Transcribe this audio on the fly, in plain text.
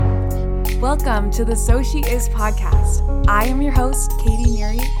Welcome to the So She Is podcast. I am your host, Katie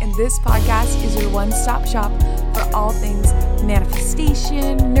Neary, and this podcast is your one-stop shop for all things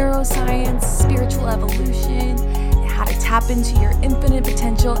manifestation, neuroscience, spiritual evolution, and how to tap into your infinite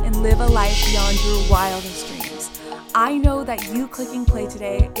potential and live a life beyond your wildest dreams. I know that you clicking play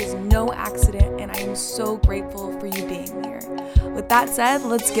today is no accident, and I am so grateful for you being here. With that said,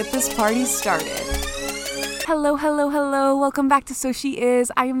 let's get this party started. Hello. Welcome back to So She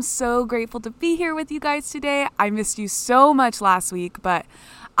Is. I am so grateful to be here with you guys today. I missed you so much last week, but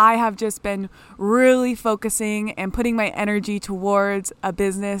I have just been really focusing and putting my energy towards a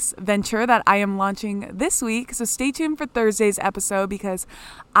business venture that I am launching this week. So stay tuned for Thursday's episode because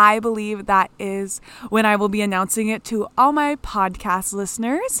I believe that is when I will be announcing it to all my podcast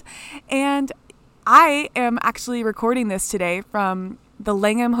listeners. And I am actually recording this today from the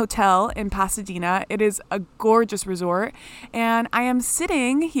Langham Hotel in Pasadena. It is a gorgeous resort, and I am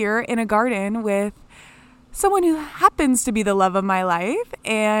sitting here in a garden with someone who happens to be the love of my life,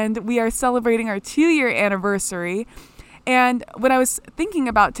 and we are celebrating our 2-year anniversary. And when I was thinking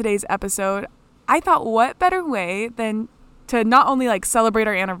about today's episode, I thought, what better way than to not only celebrate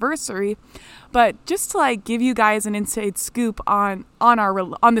our anniversary, but just to give you guys an inside scoop on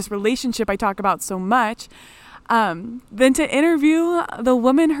this relationship I talk about so much. Than to interview the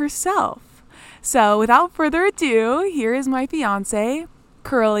woman herself. So without further ado, here is my fiance,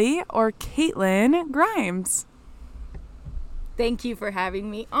 Curly, or Caitlin Grimes. Thank you for having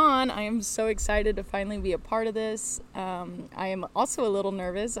me on. I am so excited to finally be a part of this. I am also a little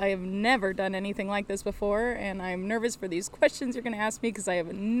nervous. I have never done anything like this before, and I'm nervous for these questions you're going to ask me because I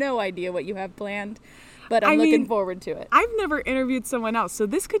have no idea what you have planned. But I'm looking forward to it. I've never interviewed someone else, so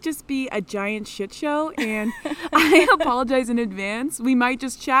this could just be a giant shit show, and I apologize in advance. We might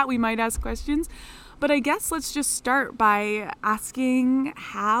just chat, we might ask questions, but I guess let's just start by asking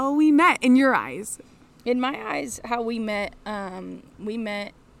how we met in your eyes. In my eyes, how we met when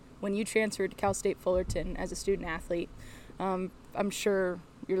you transferred to Cal State Fullerton as a student athlete. I'm sure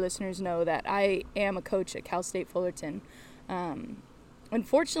your listeners know that I am a coach at Cal State Fullerton.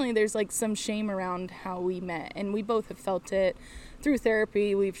 Unfortunately, there's some shame around how we met, and we both have felt it through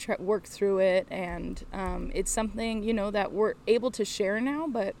therapy. We've worked through it, and it's something, that we're able to share now,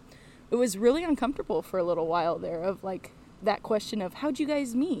 but it was really uncomfortable for a little while there of that question of how'd you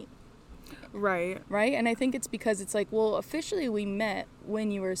guys meet? Right. And I think it's because it's officially we met when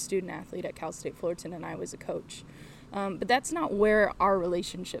you were a student athlete at Cal State Fullerton and I was a coach. But that's not where our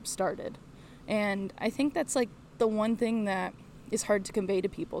relationship started. And I think that's the one thing that is hard to convey to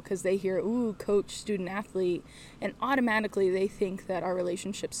people because they hear, ooh, coach, student athlete, and automatically they think that our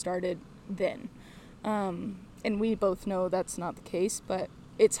relationship started then. And we both know that's not the case, but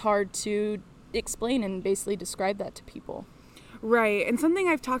it's hard to explain and basically describe that to people. Right. And something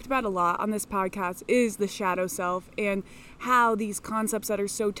I've talked about a lot on this podcast is the shadow self and how these concepts that are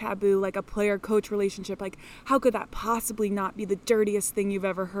so taboo, like a player-coach relationship, how could that possibly not be the dirtiest thing you've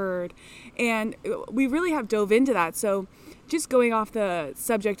ever heard? And we really have dove into that. So just going off the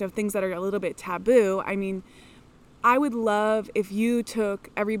subject of things that are a little bit taboo, I would love if you took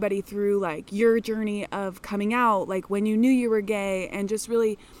everybody through your journey of coming out, when you knew you were gay, and just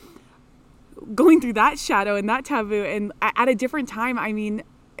really going through that shadow and that taboo, and at a different time.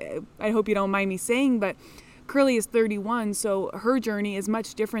 I hope you don't mind me saying, but Curly is 31, so her journey is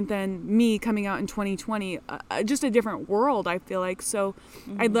much different than me coming out in 2020, just a different world, I feel like. So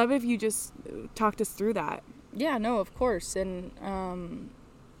I'd love if you just talked us through that. Yeah, no, of course. And,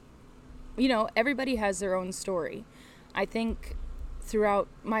 everybody has their own story. I think throughout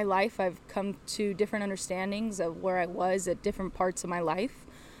my life, I've come to different understandings of where I was at different parts of my life.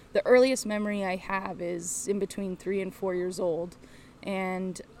 The earliest memory I have is in between 3 and 4 years old,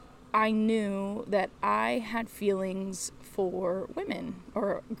 and I knew that I had feelings for women,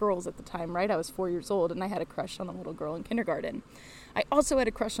 or girls at the time, right? I was 4 years old, and I had a crush on a little girl in kindergarten. I also had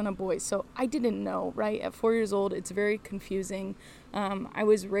a crush on a boy, so I didn't know, right? At 4 years old, it's very confusing. I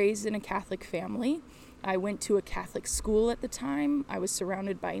was raised in a Catholic family. I went to a Catholic school at the time. I was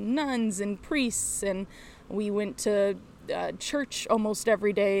surrounded by nuns and priests, and we went to church almost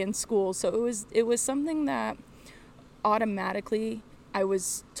every day in school. So it was something that automatically I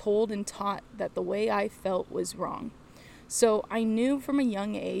was told and taught that the way I felt was wrong. So I knew from a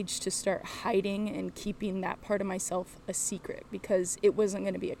young age to start hiding and keeping that part of myself a secret because it wasn't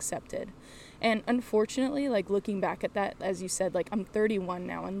going to be accepted. And unfortunately, looking back at that, as you said, I'm 31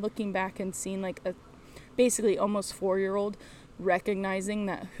 now, and looking back and seeing a basically almost 4-year-old recognizing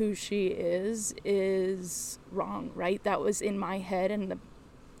that who she is wrong, right? That was in my head, and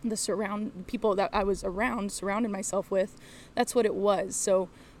the people that I was around, surrounded myself with, that's what it was. So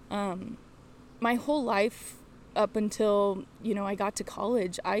my whole life up until, I got to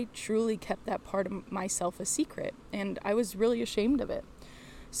college, I truly kept that part of myself a secret, and I was really ashamed of it.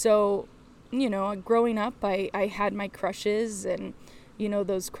 So, growing up, I had my crushes, and,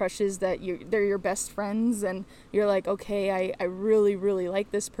 those crushes that they're your best friends, and you're like, okay, I really, really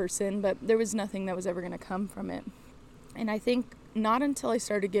like this person, but there was nothing that was ever going to come from it. And I think not until I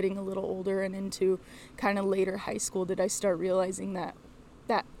started getting a little older and into kind of later high school did I start realizing that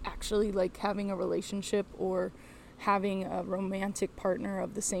actually, like, having a relationship or having a romantic partner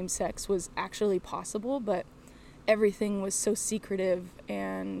of the same sex was actually possible, but everything was so secretive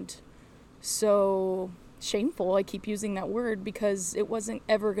and so shameful. I keep using that word because it wasn't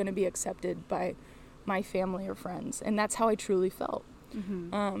ever going to be accepted by my family or friends, and that's how I truly felt.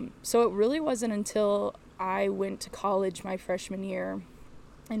 Mm-hmm. So it really wasn't until I went to college my freshman year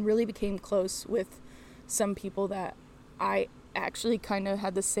and really became close with some people that I actually kind of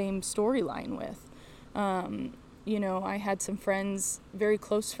had the same storyline with. I had some friends, very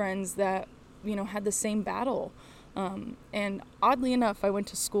close friends that, had the same battle. And oddly enough, I went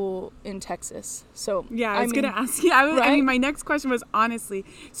to school in Texas. So yeah, I was going to ask you. I mean, my next question was honestly,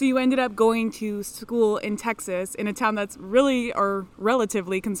 so you ended up going to school in Texas in a town that's really or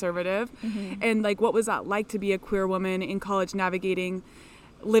relatively conservative. Mm-hmm. And like, what was that like to be a queer woman in college navigating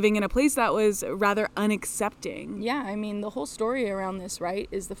living in a place that was rather unaccepting? Yeah, I mean, the whole story around this, right,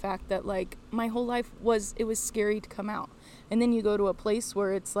 is the fact that, like, my whole life it was scary to come out. And then you go to a place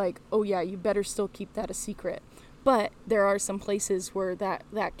where it's like, oh yeah, you better still keep that a secret. But there are some places where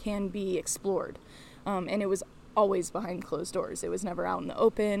that can be explored. And it was always behind closed doors. It was never out in the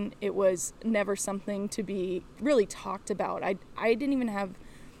open. It was never something to be really talked about. I didn't even have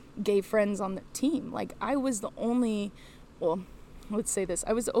gay friends on the team. Like, I was the only, let's say this,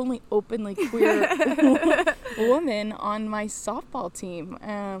 I was the only openly queer woman on my softball team.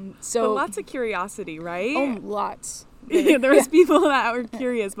 So but lots of curiosity, right? Oh, lots. There was people that were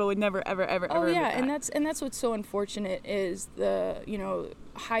curious but would never ever and that's what's so unfortunate is the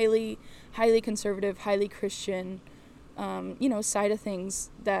highly conservative, highly Christian side of things,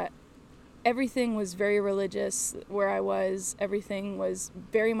 that everything was very religious where I was. Everything was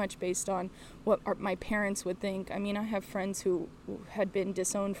very much based on what my parents would think. I mean, I have friends who had been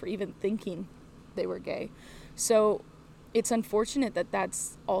disowned for even thinking they were gay. So it's unfortunate that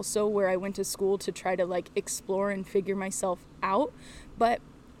that's also where I went to school to try to, like, explore and figure myself out. But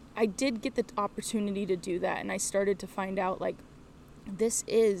I did get the opportunity to do that, and I started to find out, like, this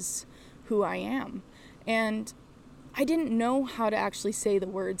is who I am. And I didn't know how to actually say the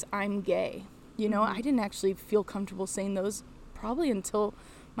words, I'm gay. Mm-hmm. I didn't actually feel comfortable saying those probably until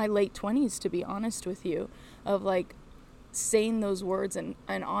my late 20s, to be honest with you, of, like, saying those words and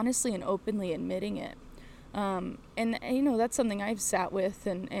honestly and openly admitting it. And that's something I've sat with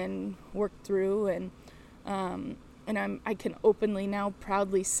and worked through, and I can openly now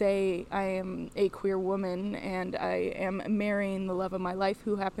proudly say I am a queer woman, and I am marrying the love of my life,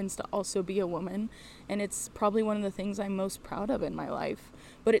 who happens to also be a woman, and it's probably one of the things I'm most proud of in my life.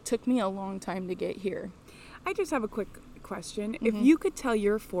 But it took me a long time to get here. I just have a quick question. Mm-hmm. If you could tell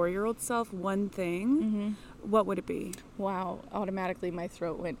your 4-year-old self one thing, mm-hmm. what would it be? Wow, automatically my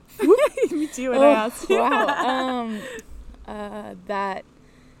throat went me too when I asked you. Wow.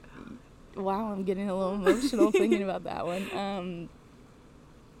 Wow, I'm getting a little emotional thinking about that one.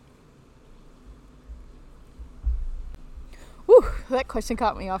 That question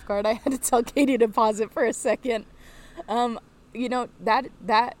caught me off guard. I had to tell Katie to pause it for a second.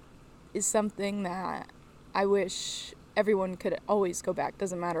 That is something that I wish everyone could always go back,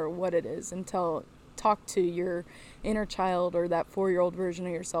 doesn't matter what it is, and talk to your inner child or that 4-year-old version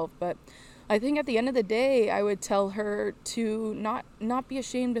of yourself. But I think at the end of the day, I would tell her to not be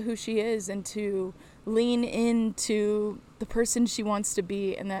ashamed of who she is, and to lean into the person she wants to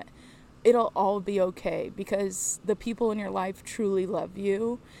be, and that it'll all be okay, because the people in your life truly love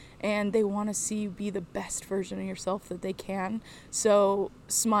you and they want to see you be the best version of yourself that they can. So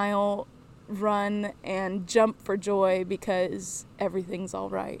smile, run, and jump for joy, because everything's all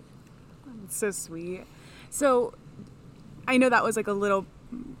right. It's so sweet. So I know that was like a little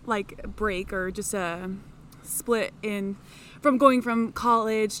break, or just a split in from going from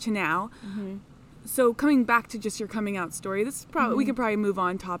college to now. Mm-hmm. So coming back to just your coming out story, this is probably, mm-hmm. we could probably move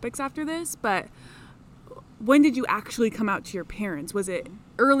on topics after this, but when did you actually come out to your parents? Was it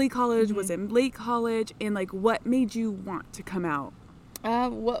early college? Mm-hmm. Was it late college? And what made you want to come out?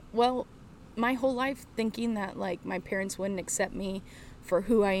 Well, my whole life thinking that my parents wouldn't accept me for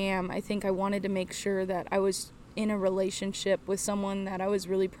who I am. I think I wanted to make sure that I was in a relationship with someone that I was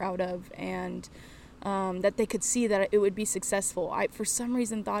really proud of, and that they could see that it would be successful. I, for some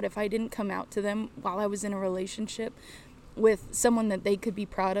reason, thought if I didn't come out to them while I was in a relationship with someone that they could be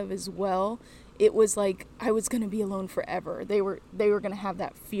proud of as well, it was like I was going to be alone forever. They were going to have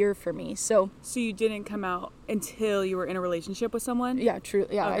that fear for me. So you didn't come out until you were in a relationship with someone? Yeah, true.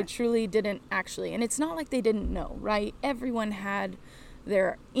 Yeah, okay. I truly didn't actually. And it's not like they didn't know, right? Everyone had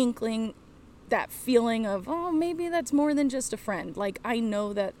their inkling, that feeling of, oh, maybe that's more than just a friend. Like, I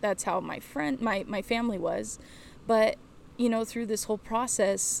know that that's how my family was. But, you know, through this whole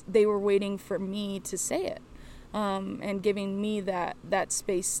process, they were waiting for me to say it. And giving me that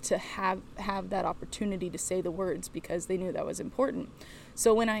space to have that opportunity to say the words, because they knew that was important.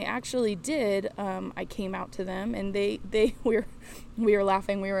 So when I actually did, I came out to them, and we were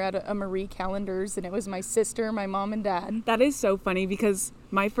laughing. We were at a Marie Callender's, and it was my sister, my mom, and dad. That is so funny, because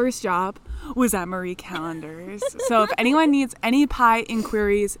my first job was at Marie Callender's. So if anyone needs any pie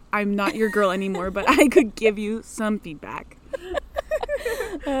inquiries, I'm not your girl anymore, but I could give you some feedback.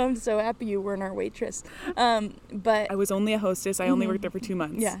 I'm so happy you weren't our waitress. But I was only a hostess. I only worked there for 2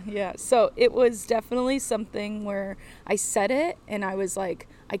 months. Yeah. So it was definitely something where I said it, and I was like,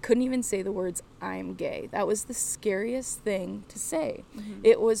 I couldn't even say the words, I'm gay. That was the scariest thing to say. Mm-hmm.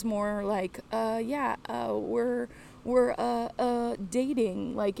 It was more like, we're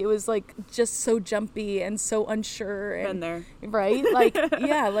dating. Like, it was like just so jumpy and so unsure. And, been there. Right? Like,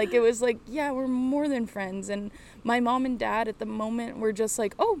 yeah, like it was like, yeah, we're more than friends. And my mom and dad at the moment were just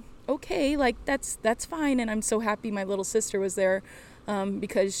like, oh, okay, like that's fine. And I'm so happy my little sister was there,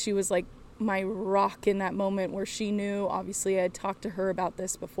 because she was like my rock in that moment, where she knew, obviously I had talked to her about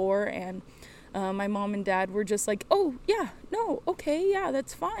this before, and my mom and dad were just like, oh yeah, no, okay, yeah,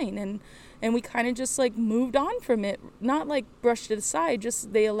 that's fine. And we kind of just like moved on from it, not like brushed it aside,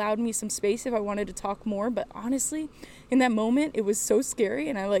 just they allowed me some space if I wanted to talk more. But honestly, in that moment, it was so scary,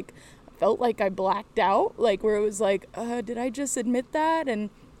 and I like felt like I blacked out, like where it was like, did I just admit that?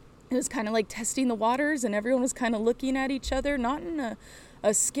 And it was kind of like testing the waters, and everyone was kind of looking at each other, not in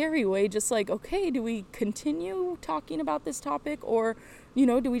a scary way, just like, okay, do we continue talking about this topic, or, you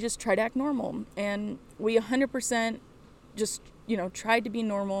know, do we just try to act normal? And we 100% just, you know, tried to be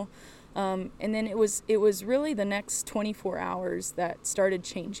normal. And then it was really the next 24 hours that started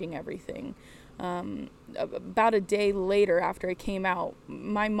changing everything. About a day later after I came out,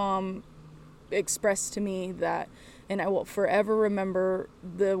 my mom expressed to me that, and I will forever remember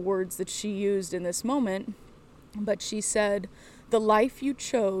the words that she used in this moment, but she said, the life you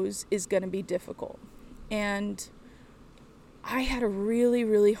chose is going to be difficult. And I had a really,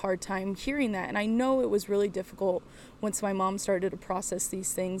 really hard time hearing that. And I know it was really difficult once my mom started to process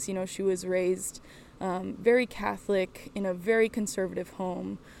these things. You know, she was raised very Catholic in a very conservative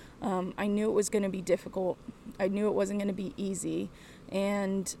home. I knew it was going to be difficult. I knew it wasn't going to be easy.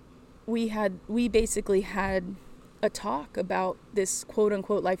 And we basically had a talk about this quote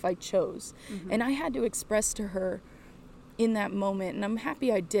unquote life I chose. Mm-hmm. And I had to express to her in that moment, and I'm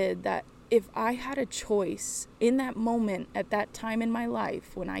happy I did, that if I had a choice in that moment, at that time in my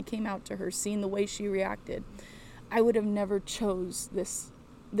life, when I came out to her, seeing the way she reacted, I would have never chose this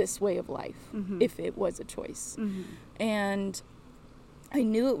way of life, mm-hmm. if it was a choice. Mm-hmm. And I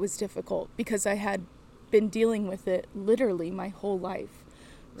knew it was difficult because I had been dealing with it literally my whole life.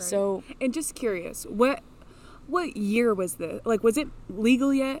 Right. So, and just curious, what year was this? Like, was it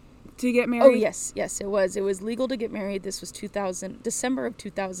legal yet to get married? Oh, yes, it was. It was legal to get married. This was December of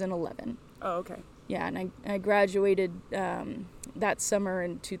 2011. Oh, okay. Yeah, and I graduated that summer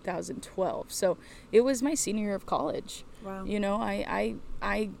in 2012. So it was my senior year of college. Wow. You know,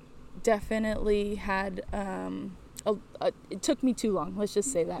 I definitely had it took me too long. Let's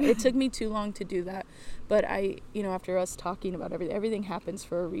just say that. It took me too long to do that. But after us talking about everything happens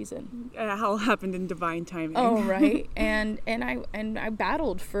for a reason. It all happened in divine timing. Oh, right. And I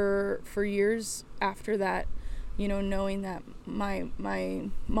battled for years after that, you know, knowing that my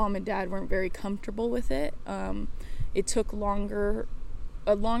mom and dad weren't very comfortable with it. It took a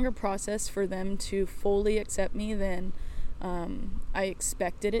longer process for them to fully accept me than I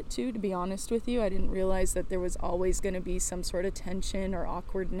expected it to be honest with you. I didn't realize that there was always going to be some sort of tension or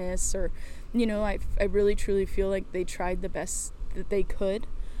awkwardness, or, you know, I really truly feel like they tried the best that they could.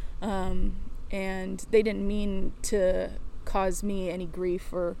 And they didn't mean to cause me any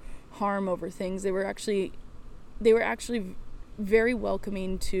grief or harm over things. They were actually very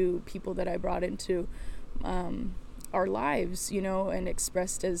welcoming to people that I brought into our lives, you know, and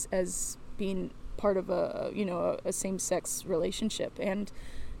expressed as being part of a same-sex relationship, and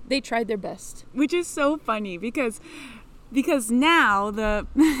they tried their best. Which is so funny because now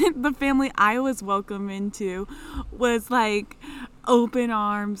the family I was welcome into was like open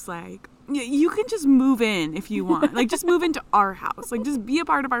arms, like, you can just move in if you want. Like, just move into our house. Like, just be a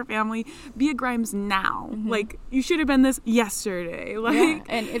part of our family. Be a Grimes now. Mm-hmm. Like, you should have been this yesterday. Like, yeah.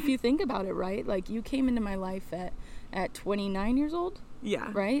 And if you think about it, right? Like, you came into my life at 29 years old. Yeah.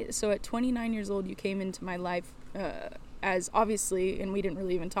 Right? So at 29 years old, you came into my life as obviously, and we didn't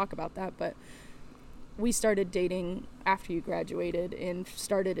really even talk about that, but we started dating after you graduated and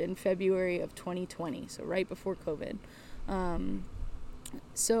started in February of 2020. So right before COVID.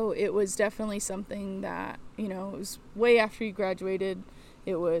 So it was definitely something that, you know, it was way after you graduated.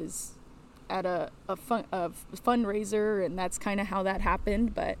 It was at a fundraiser, and that's kind of how that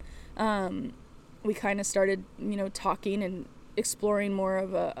happened. But we kind of started, you know, talking and exploring more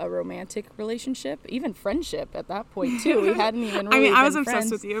of a romantic relationship, even friendship at that point too. We hadn't even really I was been obsessed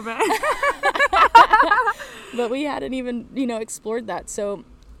friends. with you, but but we hadn't even, you know, explored that. So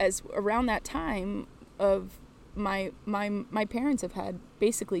as around that time of my parents have had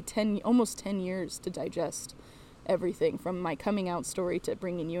basically almost 10 years to digest everything from my coming out story to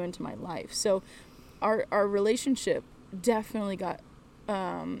bringing you into my life. So our relationship definitely got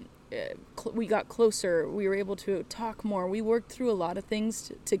we got closer. We were able to talk more. We worked through a lot of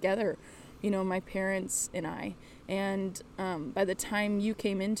things together, you know, my parents and I. And by the time you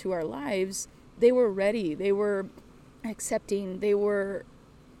came into our lives, they were ready. They were accepting. They were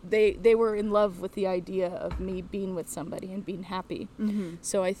in love with the idea of me being with somebody and being happy. Mm-hmm.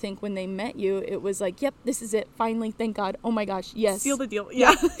 So I think when they met you, it was like, yep, this is it. Finally, thank God. Oh my gosh, yes. Seal the deal.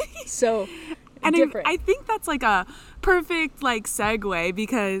 Yeah. So and different. I think that's like a perfect like segue,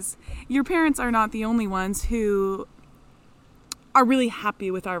 because your parents are not the only ones who are really happy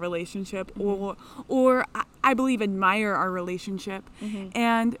with our relationship, mm-hmm. or I believe admire our relationship. Mm-hmm.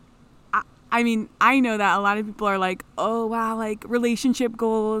 And I mean, I know that a lot of people are like, oh, wow, like relationship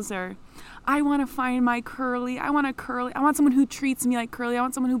goals, or I want to find my Curly. I want someone who treats me like Curly. I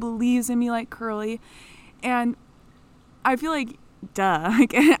want someone who believes in me like Curly. And I feel like, duh,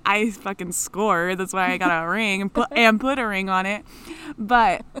 like I fucking score. That's why I got a ring and put a ring on it.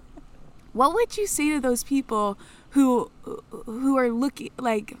 But what would you say to those people who are looking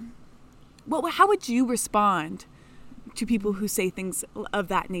like, how would you respond to people who say things of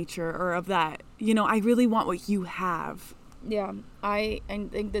that nature, or of that, you know, I really want what you have? Yeah, I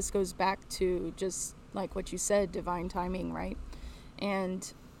think this goes back to just like what you said, divine timing, right?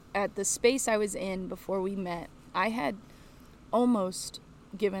 And at the space I was in before we met, I had almost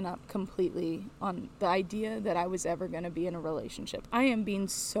given up completely on the idea that I was ever going to be in a relationship. I am being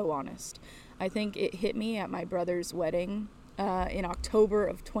so honest. I think it hit me at my brother's wedding in October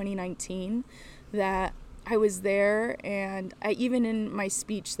of 2019 that I was there, and even in my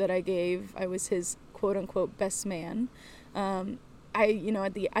speech that I gave, I was his quote unquote best man. I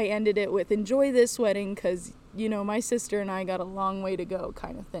ended it with, enjoy this wedding, because, you know, my sister and I got a long way to go,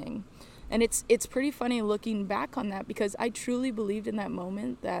 kind of thing. And it's pretty funny looking back on that, because I truly believed in that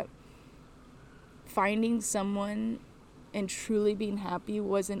moment that finding someone and truly being happy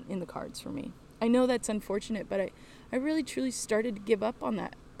wasn't in the cards for me. I know that's unfortunate, but I really truly started to give up on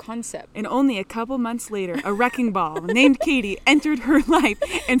that concept. And only a couple months later, a wrecking ball named Katie entered her life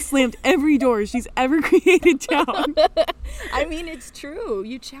and slammed every door she's ever created down. I mean, it's true.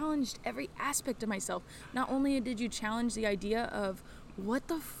 You challenged every aspect of myself. Not only did you challenge the idea of, what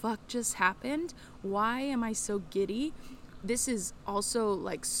the fuck just happened? Why am I so giddy? This is also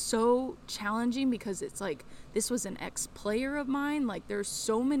like so challenging, because it's like, this was an ex-player of mine. Like, there's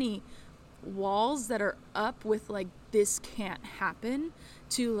so many walls that are up with like, this can't happen,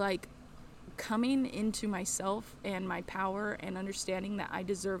 to like coming into myself and my power and understanding that I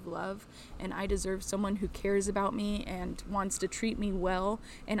deserve love, and I deserve someone who cares about me and wants to treat me well,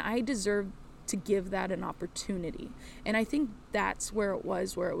 and I deserve to give that an opportunity. And I think that's where it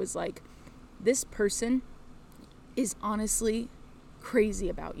was like, this person is honestly crazy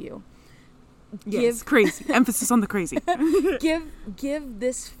about you. Yes, crazy. Emphasis on the crazy. give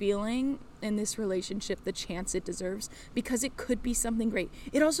this feeling in this relationship the chance it deserves, because it could be something great.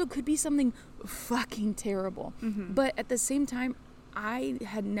 It also could be something fucking terrible. Mm-hmm. But at the same time, I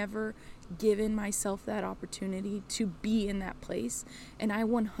had never given myself that opportunity to be in that place, and I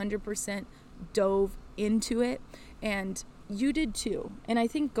 100% dove into it, and you did too. And I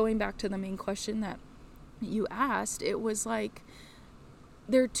think going back to the main question that you asked, it was like,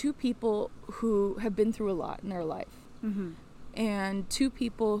 there are two people who have been through a lot in their life. Mm-hmm. And two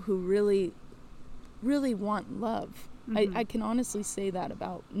people who really, really want love. Mm-hmm. I can honestly say that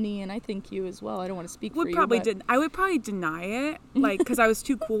about me, and I think you as well. I don't want to speak for you. I would probably deny it, like, because I was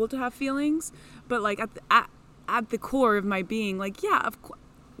too cool to have feelings. But like at the core of my being, like, yeah, of course,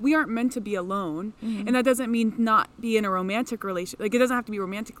 we aren't meant to be alone. And that doesn't mean not be in a romantic relationship. Like, it doesn't have to be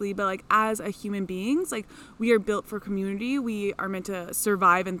romantically, but like as a human beings, like we are built for community. We are meant to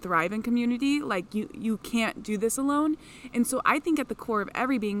survive and thrive in community. Like you can't do this alone. And so I think at the core of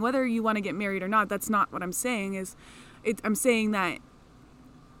every being, whether you want to get married or not, that's not what I'm saying. I'm saying that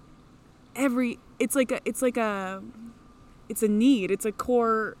it's a need. It's a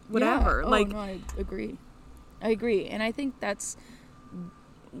core whatever. Yeah. Like, no, I agree. And I think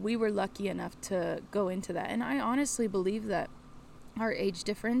we were lucky enough to go into that. And I honestly believe that our age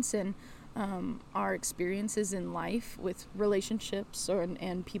difference and our experiences in life with relationships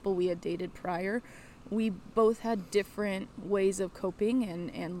and people we had dated prior, we both had different ways of coping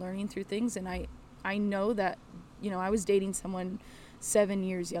and learning through things. And I know that, I was dating someone 7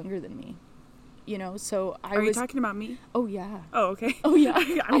 years younger than me. So Are you talking about me? Oh, yeah. Oh, okay. Oh, yeah.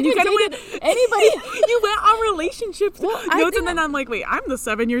 I mean, you kind of went anybody. You went on relationships notes, and then I'm like, wait, I'm the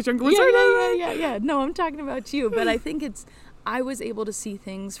 7 years younger. Yeah. No, I'm talking about you, but I think I was able to see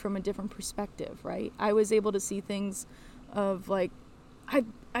things from a different perspective, right? I was able to see things of like,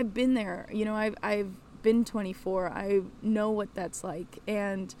 I've been there. I've been 24. I know what that's like,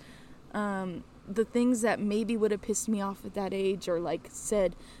 and the things that maybe would have pissed me off at that age or like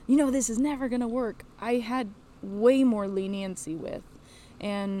said, this is never going to work, I had way more leniency with.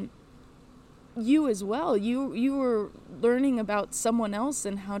 And you as well, you were learning about someone else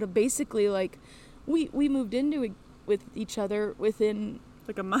and how to basically like, we moved into it with each other within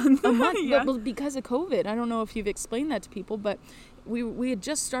like a month. Yeah. But because of COVID. I don't know if you've explained that to people, but we had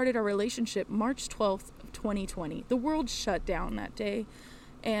just started our relationship March 12th of 2020. The world shut down that day,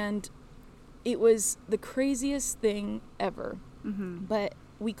 and it was the craziest thing ever. But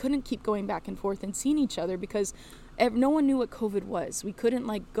we couldn't keep going back and forth and seeing each other because no one knew what COVID was. We couldn't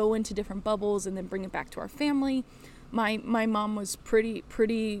like go into different bubbles and then bring it back to our family. My mom was pretty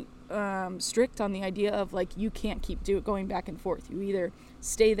strict on the idea of like, you can't keep going back and forth. You either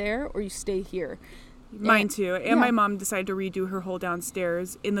stay there or you stay here. Mine too. And my mom decided to redo her whole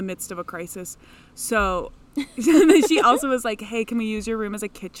downstairs in the midst of a crisis. So then she also was like, hey, can we use your room as a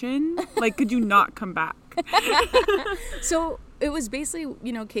kitchen? Like, could you not come back? So it was basically,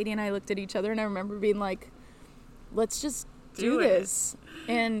 Katie and I looked at each other, and I remember being like, let's just do this.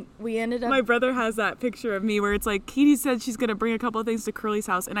 And we ended up... My brother has that picture of me where it's like, Katie said she's going to bring a couple of things to Curly's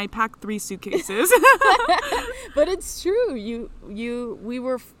house, and I packed 3 suitcases. But it's true. We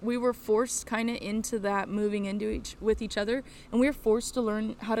were forced kind of into that, moving into with each other, and we were forced to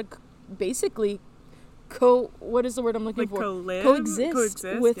learn how to basically what is the word I'm looking for? Coexist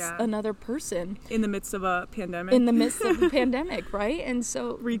with another person. In the midst of a pandemic. In the midst of a pandemic, right? And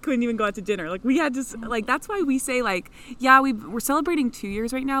so... we couldn't even go out to dinner. Like, we had to... like, that's why we say, like, yeah, we're celebrating 2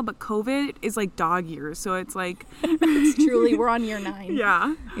 years right now, but COVID is, like, dog years. So it's, like... it's truly... we're on year 9.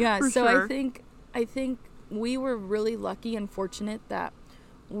 Yeah. Yeah, so sure. I think we were really lucky and fortunate that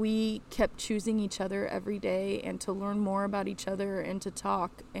we kept choosing each other every day and to learn more about each other and to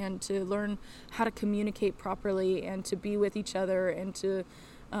talk and to learn how to communicate properly and to be with each other and to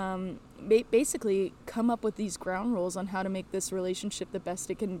basically come up with these ground rules on how to make this relationship the best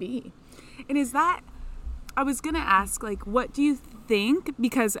it can be. And is that, I was going to ask, like, what do you think?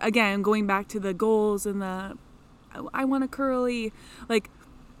 Because, again, going back to the goals and I want a curly, like,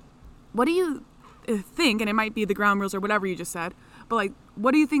 what do you think, and it might be the ground rules or whatever you just said, but like,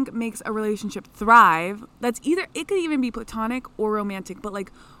 what do you think makes a relationship thrive? That's either, it could even be platonic or romantic, but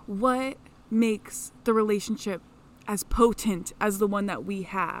like, what makes the relationship as potent as the one that we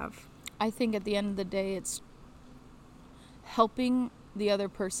have? I think at the end of the day, it's helping the other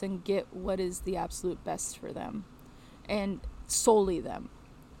person get what is the absolute best for them and solely them.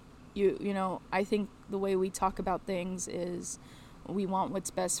 I think the way we talk about things is we want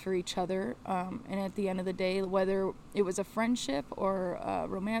what's best for each other, and at the end of the day, whether it was a friendship or a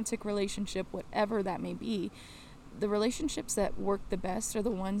romantic relationship, whatever that may be, the relationships that work the best are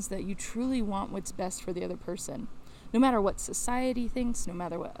the ones that you truly want what's best for the other person. No matter what society thinks, no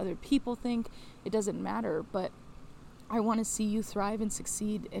matter what other people think, it doesn't matter, but I want to see you thrive and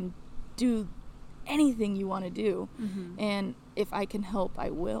succeed and do anything you want to do. And if I can help, I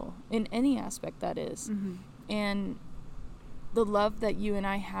will, in any aspect that is. And the love that you and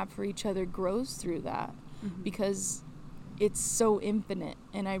I have for each other grows through that because it's so infinite,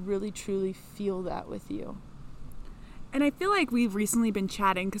 and I really truly feel that with you. And I feel like we've recently been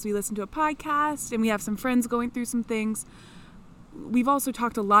chatting because we listened to a podcast and we have some friends going through some things. We've also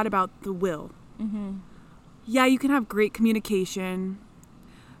talked a lot about the will. Yeah, you can have great communication.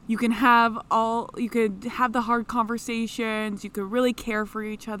 You could have the hard conversations. You could really care for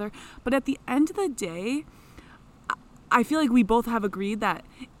each other. But at the end of the day, I feel like we both have agreed that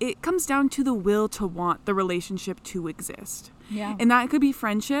it comes down to the will to want the relationship to exist. Yeah. And that could be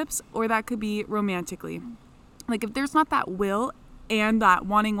friendships or that could be romantically. Like if there's not that will and that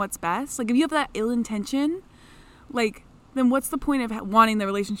wanting what's best, like if you have that ill intention, like then what's the point of wanting the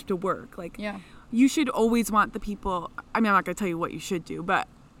relationship to work? Like you should always want the people. I mean, I'm not going to tell you what you should do, but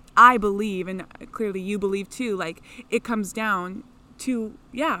I believe, and clearly you believe too, like it comes down to,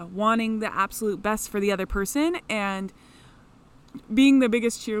 wanting the absolute best for the other person and being the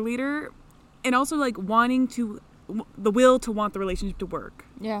biggest cheerleader, and also like wanting the will to want the relationship to work.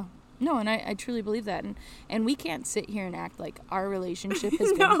 Yeah. No, and I truly believe that. And we can't sit here and act like our relationship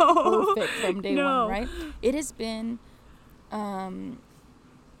has been perfect from day one, right? It has been, let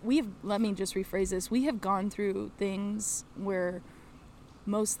me just rephrase this. We have gone through things where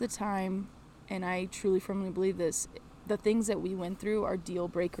most of the time, and I truly firmly believe this, the things that we went through are deal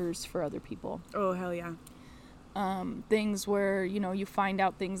breakers for other people. Oh, hell yeah. Things where, you find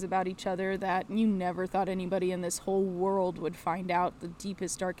out things about each other that you never thought anybody in this whole world would find out, the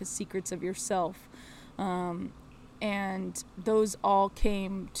deepest, darkest secrets of yourself. And those all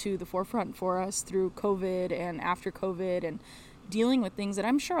came to the forefront for us through COVID and after COVID, and dealing with things that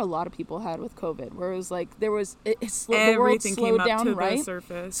I'm sure a lot of people had with COVID, where it was like the world slowed down, right? The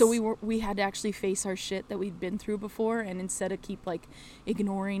surface. So we had to actually face our shit that we'd been through before, and instead of keep like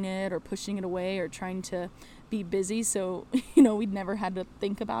ignoring it or pushing it away or trying to be busy, so we'd never had to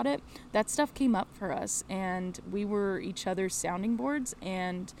think about it. That stuff came up for us, and we were each other's sounding boards,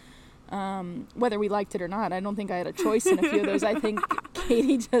 and whether we liked it or not, I don't think I had a choice in a few of those. I think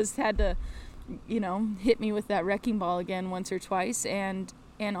Katie just had to hit me with that wrecking ball again once or twice. And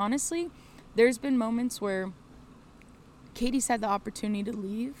honestly, there's been moments where Katie's had the opportunity to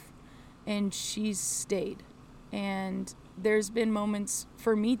leave and she's stayed. And there's been moments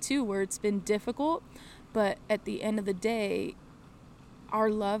for me too where it's been difficult, but at the end of the day, our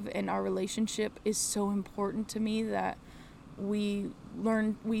love and our relationship is so important to me that we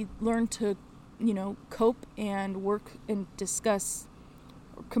learn to, cope and work and discuss,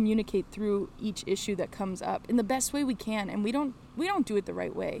 communicate through each issue that comes up in the best way we can, and we don't do it the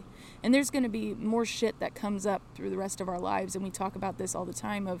right way. And there's going to be more shit that comes up through the rest of our lives, and we talk about this all the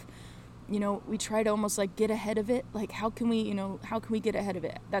time of, we try to almost like get ahead of it, like how can we get ahead of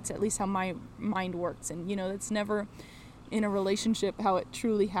it? That's at least how my mind works, and that's never in a relationship how it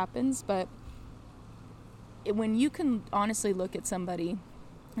truly happens. But when you can honestly look at somebody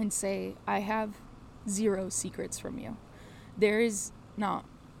and say, I have 0 secrets from you, there is not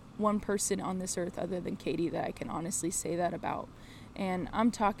one person on this earth other than Katie that I can honestly say that about. And I'm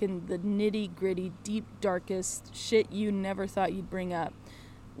talking the nitty gritty, deep, darkest shit you never thought you'd bring up.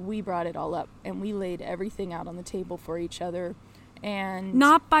 We brought it all up, and we laid everything out on the table for each other. And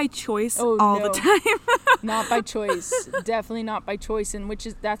not by choice the time. Not by choice. Definitely not by choice. And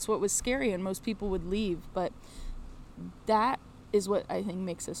that's what was scary, and most people would leave. But that is what I think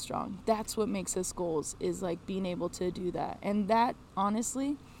makes us strong. That's what makes us goals, is like being able to do that. And that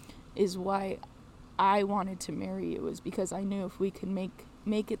honestly is why I wanted to marry you, is because I knew if we could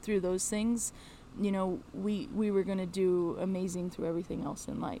make it through those things, we were going to do amazing through everything else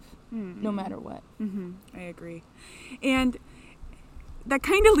in life, no matter what. I agree. And that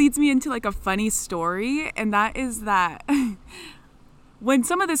kind of leads me into like a funny story, and that is that when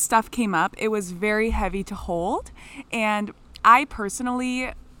some of this stuff came up, it was very heavy to hold, and I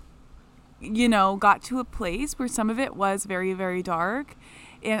personally, got to a place where some of it was very, very dark,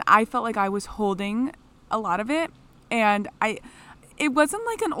 and I felt like I was holding a lot of it, and it wasn't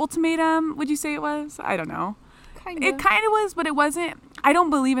like an ultimatum. Would you say it was? I don't know. It kind of was, but it wasn't. I don't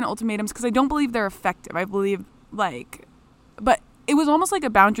believe in ultimatums because I don't believe they're effective. I believe but it was almost like a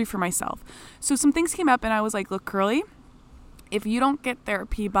boundary for myself. So some things came up and I was like, look, Curly, if you don't get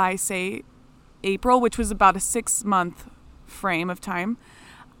therapy by, say, April, which was about a 6-month frame of time,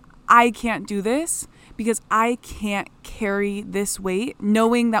 I can't do this because I can't carry this weight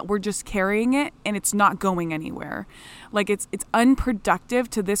knowing that we're just carrying it and it's not going anywhere. Like it's unproductive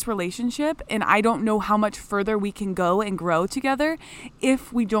to this relationship, and I don't know how much further we can go and grow together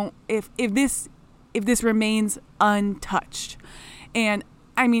if this remains untouched. And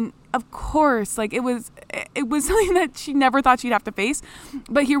I mean, of course, like it was something that she never thought she'd have to face,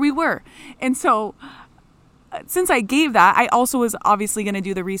 but here we were. And so since I gave that, I also was obviously going to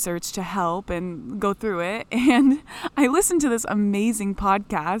do the research to help and go through it. And I listened to this amazing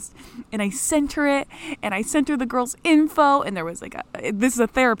podcast, and I sent her it, and I sent her the girl's info, and there was this is a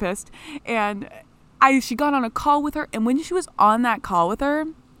therapist, and she got on a call with her. And when she was on that call with her,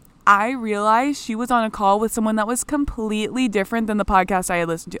 I realized she was on a call with someone that was completely different than the podcast I had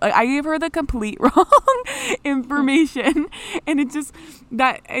listened to. Like, I gave her the complete wrong information. And I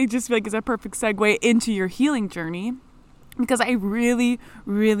just feel like is a perfect segue into your healing journey, because I really,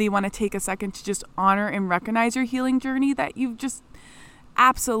 really want to take a second to just honor and recognize your healing journey that you've just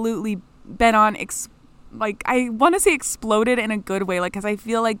absolutely been on. I want to say exploded in a good way, like, because I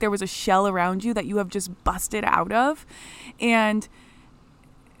feel like there was a shell around you that you have just busted out of. And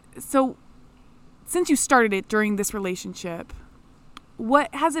so since you started it during this relationship,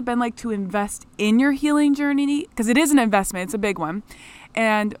 what has it been like to invest in your healing journey? Because it is an investment, it's a big one.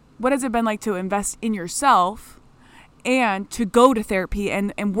 And what has it been like to invest in yourself and to go to therapy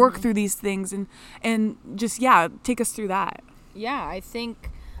and work through these things and just, take us through that. Yeah, I think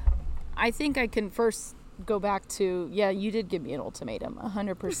I can first go back to, you did give me an ultimatum,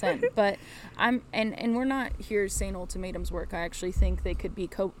 100%. But and we're not here saying ultimatums work. I actually think they could be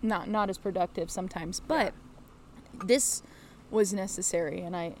not as productive sometimes. But this was necessary,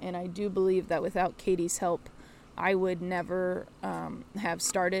 and I do believe that without Katie's help, I would never have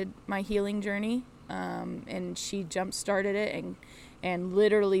started my healing journey. And she jump-started it and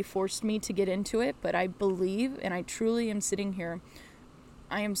literally forced me to get into it. But I believe, and I truly am sitting here,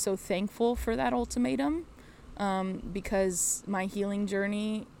 I am so thankful for that ultimatum, because my healing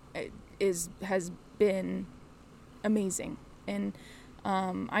journey has been amazing. And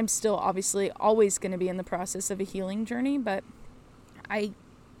I'm still obviously always going to be in the process of a healing journey, but I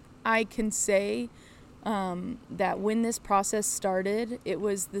can say that when this process started, it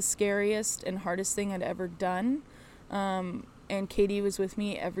was the scariest and hardest thing I'd ever done. And Katie was with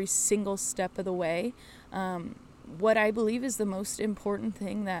me every single step of the way. What I believe is the most important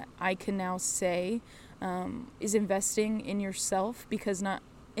thing that I can now say is investing in yourself, because not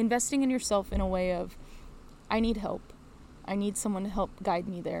investing in yourself in a way of, I need help. I need someone to help guide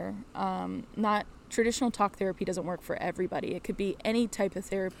me there. Not traditional talk therapy doesn't work for everybody. It could be any type of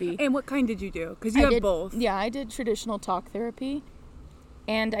therapy. And what kind did you do? Because you have both. Yeah, I did traditional talk therapy.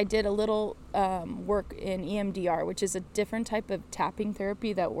 And I did a little work in EMDR, which is a different type of tapping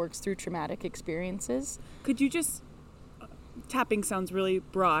therapy that works through traumatic experiences. Could you just... Tapping sounds really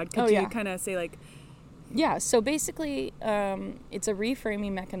broad. Could you kind of say, like... Yeah, so basically, it's a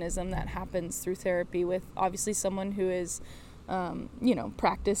reframing mechanism that happens through therapy with, obviously, someone who is,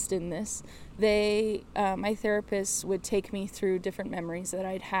 practiced in this. My therapist would take me through different memories that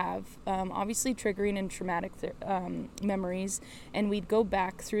I'd have, obviously triggering and traumatic memories, and we'd go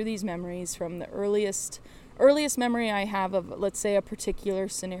back through these memories from the earliest memory I have of, let's say, a particular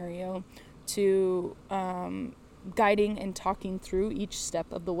scenario to guiding and talking through each step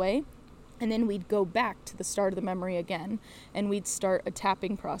of the way. And then we'd go back to the start of the memory again, and we'd start a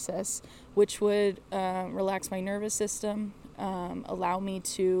tapping process, which would relax my nervous system, allow me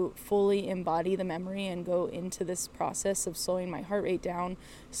to fully embody the memory and go into this process of slowing my heart rate down,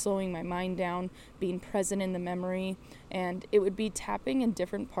 slowing my mind down, being present in the memory. And it would be tapping in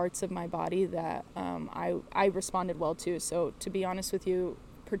different parts of my body that I responded well to. So to be honest with you,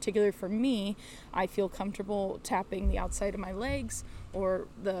 particularly for me, I feel comfortable tapping the outside of my legs or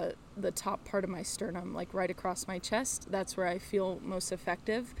the top part of my sternum, like right across my chest. That's where I feel most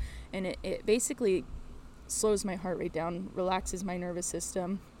effective. And it basically slows my heart rate down, relaxes my nervous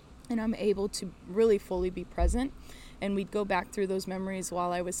system, and I'm able to really fully be present. And we'd go back through those memories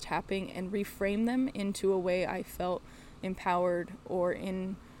while I was tapping and reframe them into a way I felt empowered or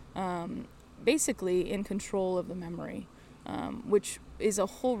basically in control of the memory. Which is a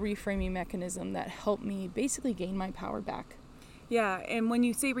whole reframing mechanism that helped me basically gain my power back. Yeah, and when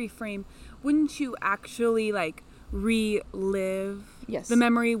you say reframe, wouldn't you actually like relive the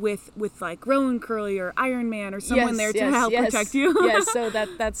memory with like Rowan Curly or Iron Man or someone there to help protect you? Yes, so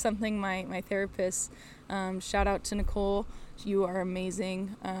that's something my therapist, shout out to Nicole, you are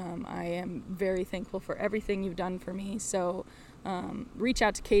amazing. I am very thankful for everything you've done for me. So reach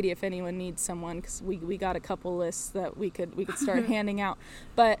out to Katie if anyone needs someone, because we got a couple lists that we could start handing out.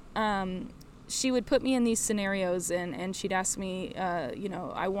 But she would put me in these scenarios and she'd ask me,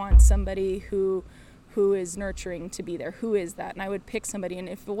 I want somebody who is nurturing to be there. Who is that? And I would pick somebody, and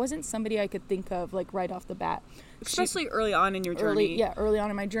if it wasn't somebody I could think of like right off the bat, especially early on in your journey. Early on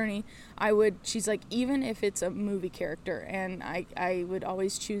in my journey, she's like, even if it's a movie character, and I would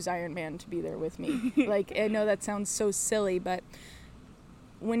always choose Iron Man to be there with me. Like, I know that sounds so silly, but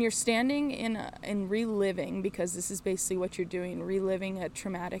when you're standing in reliving, because this is basically what you're doing, reliving a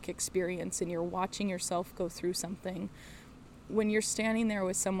traumatic experience, and you're watching yourself go through something, when you're standing there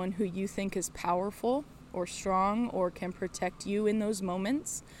with someone who you think is powerful or strong or can protect you in those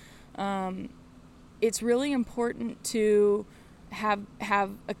moments, it's really important to have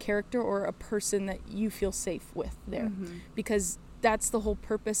a character or a person that you feel safe with there. Mm-hmm. Because that's the whole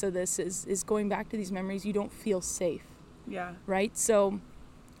purpose of this is going back to these memories. You don't feel safe. Yeah. Right? So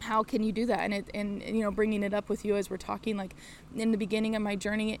how can you do that? And you know, bringing it up with you as we're talking, like in the beginning of my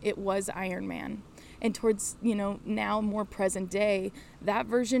journey, it was Iron Man. And towards, you know, now more present day, that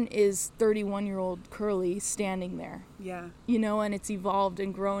version is 31-year-old Curly standing there. Yeah. You know, and it's evolved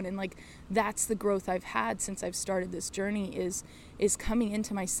and grown. And like, that's the growth I've had since I've started this journey is coming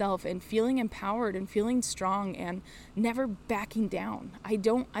into myself and feeling empowered and feeling strong and never backing down. I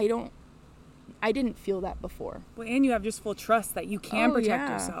didn't feel that before. Well, and you have just full trust that you can protect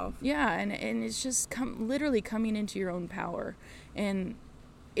yourself. Yeah, and it's just literally coming into your own power. And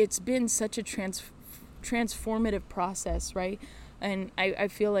it's been such a transformative process, right? And I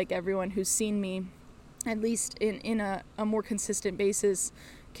feel like everyone who's seen me, at least in a more consistent basis,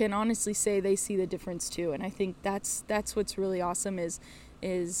 can honestly say they see the difference too. And I think that's what's really awesome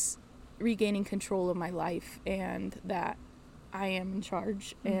is regaining control of my life, and that I am in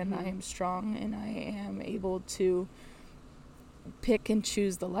charge, and I am strong, and I am able to pick and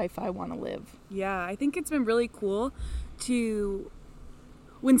choose the life I want to live. Yeah, I think it's been really cool to,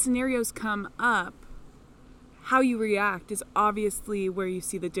 when scenarios come up, how you react is obviously where you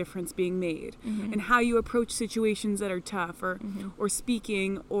see the difference being made, and how you approach situations that are tough, or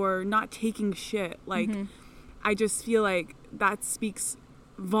speaking, or not taking shit. Like, I just feel like that speaks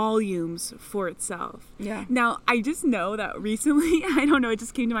volumes for itself. Yeah. Now, I just know that recently, I don't know, it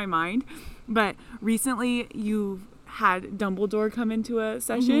just came to my mind, but recently you've had Dumbledore come into a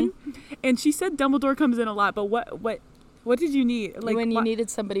session, and she said Dumbledore comes in a lot, but what did you need? Like, when you needed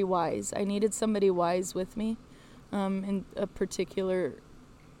somebody wise. I needed somebody wise with me in a particular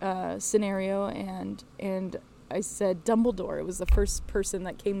scenario, and I said Dumbledore. It was the first person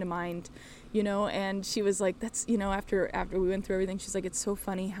that came to mind, you know, and she was like, that's, you know, after we went through everything, she's like, it's so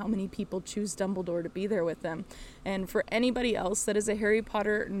funny how many people choose Dumbledore to be there with them. And for anybody else that is a Harry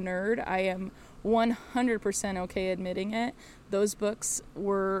Potter nerd, I am 100% okay admitting it. Those books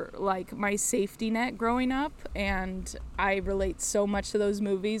were like my safety net growing up, and I relate so much to those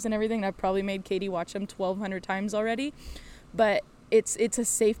movies and everything. I've probably made Katie watch them 1,200 times already, but it's a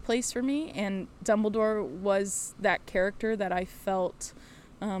safe place for me, and Dumbledore was that character that I felt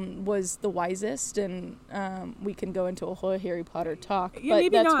was the wisest, and we can go into a whole Harry Potter talk, yeah, but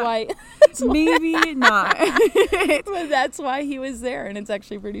maybe that's not. why maybe not. but that's why he was there, and it's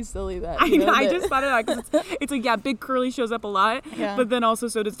actually pretty silly that I you know, I that- just thought of that because it's like, yeah, Big Curly shows up a lot, Yeah. but then also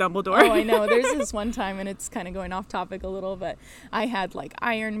so does Dumbledore. Oh, I know. There's this one time, and it's kind of going off topic a little, but I had like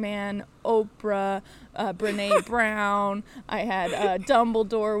Iron Man, Oprah, Brene Brown. I had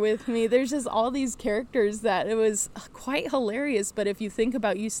Dumbledore with me. There's just all these characters that it was quite hilarious. But if you think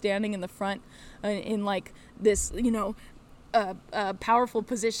about you standing in the front in like this, you know, powerful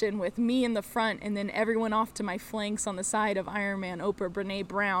position with me in the front, and then everyone off to my flanks on the side of Iron Man, Oprah, Brene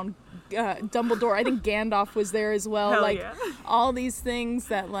Brown, Dumbledore. I think Gandalf was there as well. Hell like yeah. all these things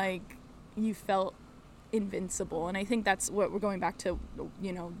that like you felt invincible, and I think that's what we're going back to,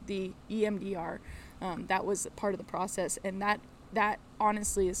 you know, the EMDR. That was part of the process, and that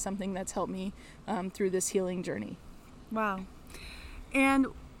honestly is something that's helped me through this healing journey. Wow. And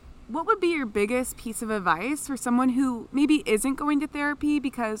what would be your biggest piece of advice for someone who maybe isn't going to therapy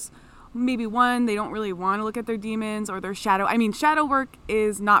because maybe one, they don't really want to look at their demons or their shadow. I mean, shadow work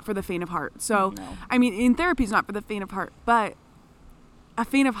is not for the faint of heart. So, No. I mean, in therapy is not for the faint of heart, but a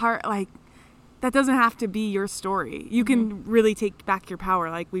faint of heart, like, that doesn't have to be your story. You can really take back your power,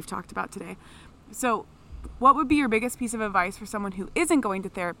 like we've talked about today. So what would be your biggest piece of advice for someone who isn't going to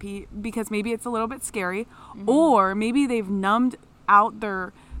therapy because maybe it's a little bit scary, or maybe they've numbed out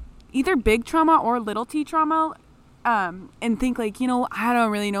their either big trauma or little t trauma, and think like, you know, I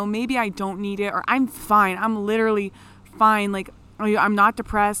don't really know, maybe I don't need it, or I'm fine, I'm literally fine, like I'm not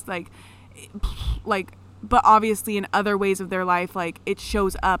depressed, like but obviously in other ways of their life, like it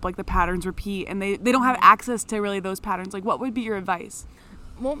shows up, like the patterns repeat, and they don't have access to really those patterns. Like, what would be your advice?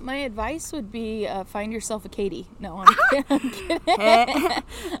 Well, my advice would be find yourself a Katie. No, I'm kidding.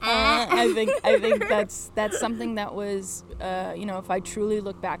 I think that's something that was, you know, if I truly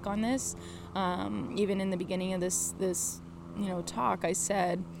look back on this, even in the beginning of this you know, talk, I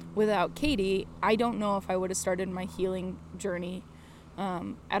said, without Katie, I don't know if I would have started my healing journey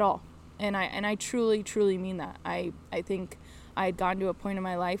at all. And I truly mean that. I think I had gotten to a point in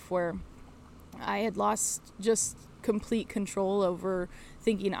my life where I had lost just complete control over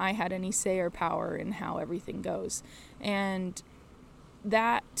thinking I had any say or power in how everything goes. And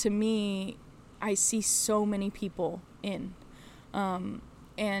that, to me, I see so many people in. And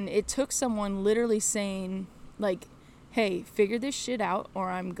it took someone literally saying, like, hey, figure this shit out or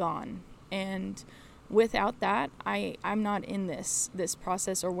I'm gone. And without that, I'm not in this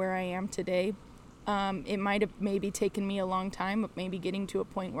process or where I am today. It might have maybe taken me a long time, but maybe getting to a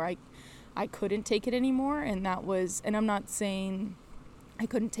point where I couldn't take it anymore. And I'm not saying I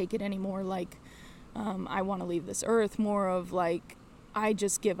couldn't take it anymore like I want to leave this earth, more of like I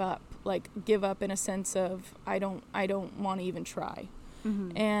just give up in a sense of I don't want to even try.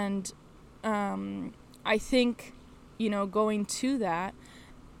 Mm-hmm. And I think, going to that,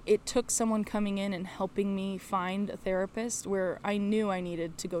 it took someone coming in and helping me find a therapist where I knew I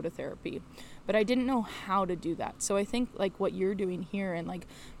needed to go to therapy, but I didn't know how to do that. So I think like what you're doing here and like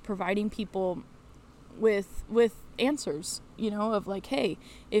providing people with answers, of like, hey,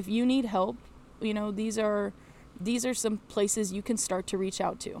 if you need help, these are some places you can start to reach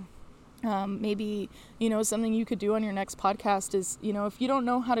out to. Maybe, something you could do on your next podcast is, if you don't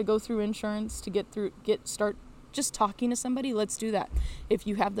know how to go through insurance to start just talking to somebody, let's do that. If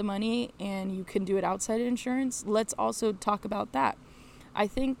you have the money and you can do it outside of insurance, let's also talk about that. I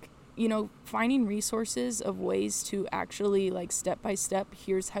think, finding resources of ways to actually like step by step,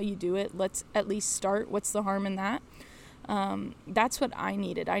 here's how you do it. Let's at least start. What's the harm in that? That's what I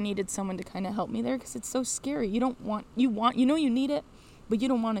needed. I needed someone to kind of help me there because it's so scary. You need it, but you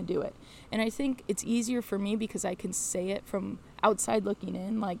don't want to do it. And I think it's easier for me because I can say it from outside looking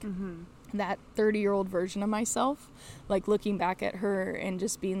in, like that 30-year-old version of myself, like looking back at her and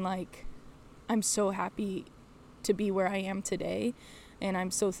just being like, I'm so happy to be where I am today. And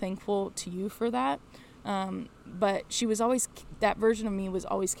I'm so thankful to you for that. But that version of me was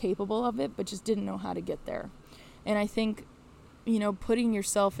always capable of it, but just didn't know how to get there. And I think, putting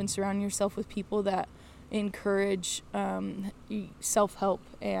yourself and surrounding yourself with people that encourage self-help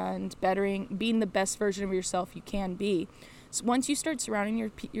and being the best version of yourself you can be. So once you start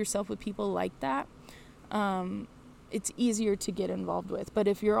surrounding yourself with people like that, it's easier to get involved with. But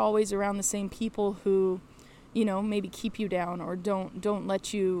if you're always around the same people who, maybe keep you down or don't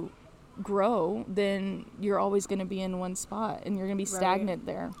let you grow, then you're always going to be in one spot and you're going to be stagnant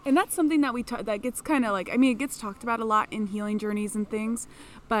there. And that's something that that gets kind of like, it gets talked about a lot in healing journeys and things,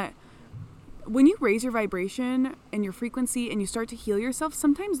 but when you raise your vibration and your frequency and you start to heal yourself,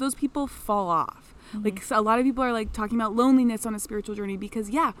 sometimes those people fall off. Mm-hmm. Like a lot of people are like talking about loneliness on a spiritual journey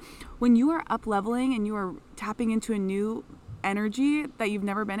because when you are up leveling and you are tapping into a new energy that you've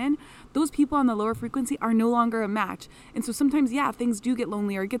never been in, those people on the lower frequency are no longer a match. And so sometimes, things do get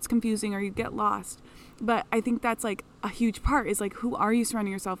lonely or it gets confusing or you get lost. But I think that's like a huge part is like, who are you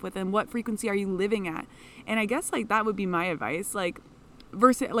surrounding yourself with and what frequency are you living at? And I guess like that would be my advice, like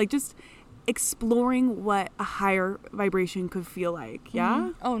versus like just exploring what a higher vibration could feel like. Yeah.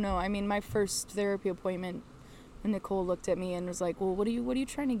 Mm-hmm. Oh no. My first therapy appointment, Nicole looked at me and was like, well, what are you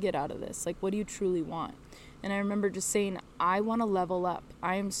trying to get out of this? Like, what do you truly want? And I remember just saying, I want to level up.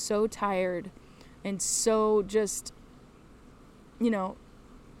 I am so tired and so just,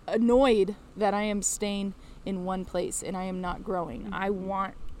 annoyed that I am staying in one place and I am not growing.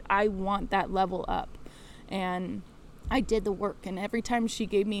 Mm-hmm. I want that level up. And I did the work. And every time she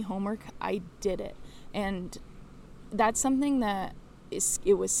gave me homework, I did it. And that's something that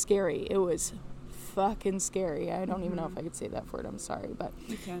it was scary. It was fucking scary. I don't even know if I could say that word. I'm sorry, but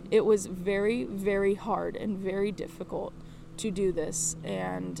it was very, very hard and very difficult to do this.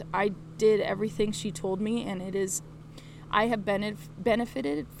 And I did everything she told me, and I have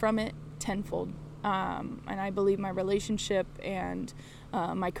benefited from it tenfold. And I believe my relationship and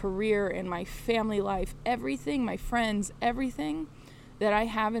my career and my family life, everything, my friends, everything that I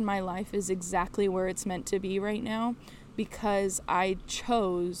have in my life is exactly where it's meant to be right now because I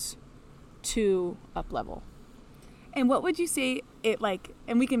chose to up level. And what would you say it like,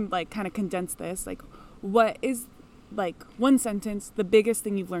 and we can like kind of condense this, like what is like one sentence the biggest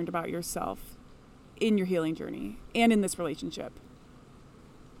thing you've learned about yourself in your healing journey and in this relationship?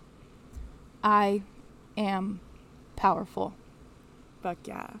 I am powerful. Fuck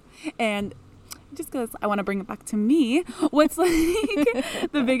yeah. And just because I want to bring it back to me, what's like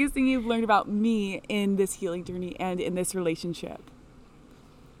the biggest thing you've learned about me in this healing journey and in this relationship?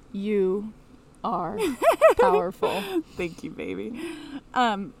 You are powerful. Thank you, baby.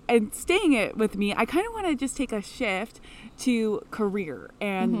 And staying it with me, I kind of want to just take a shift to career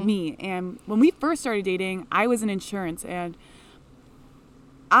and me. And when we first started dating, I was in insurance and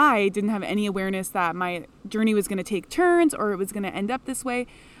I didn't have any awareness that my journey was going to take turns or it was going to end up this way.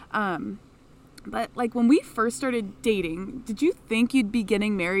 But like when we first started dating, did you think you'd be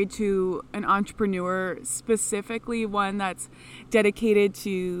getting married to an entrepreneur, specifically one that's dedicated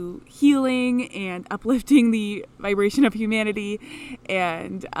to healing and uplifting the vibration of humanity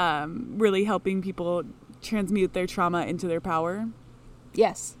and really helping people transmute their trauma into their power?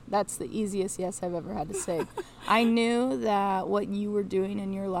 Yes, that's the easiest yes I've ever had to say. I knew that what you were doing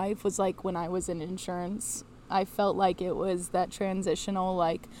in your life was like when I was in insurance. I felt like it was that transitional,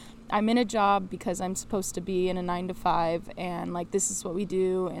 like I'm in a job because I'm supposed to be in a 9 to 5, and like this is what we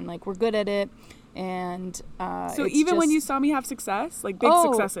do, and like we're good at it. And so even when you saw me have success, like big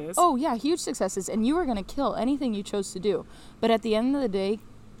successes. Oh yeah, huge successes, and you were gonna kill anything you chose to do. But at the end of the day,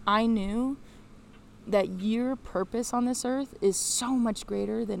 I knew that your purpose on this earth is so much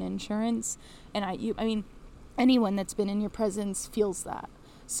greater than insurance. And I mean, anyone that's been in your presence feels that.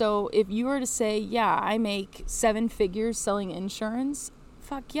 So if you were to say, yeah, I make 7 figures selling insurance,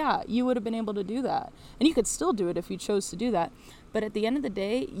 fuck yeah, you would have been able to do that. And you could still do it if you chose to do that. But at the end of the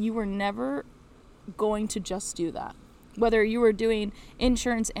day, you were never going to just do that. Whether you were doing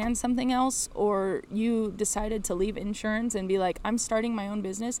insurance and something else, or you decided to leave insurance and be like, I'm starting my own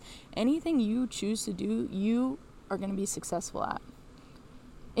business, anything you choose to do, you are going to be successful at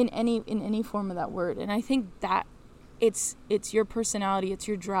in any form of that word. And I think that it's your personality, it's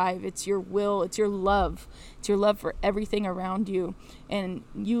your drive, it's your will, it's your love for everything around you. And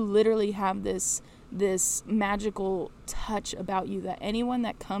you literally have this magical touch about you that anyone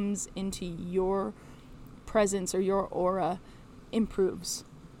that comes into your presence or your aura improves.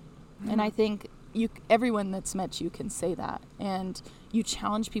 And I think everyone that's met you can say that. And you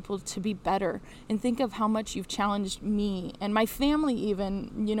challenge people to be better. And think of how much you've challenged me and my family,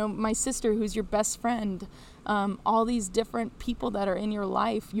 even, you know, my sister who's your best friend, all these different people that are in your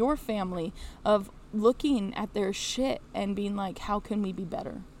life, your family, of looking at their shit and being like, how can we be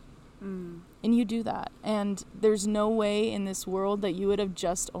better? And you do that. And there's no way in this world that you would have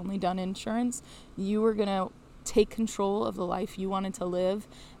just only done insurance. You were going to take control of the life you wanted to live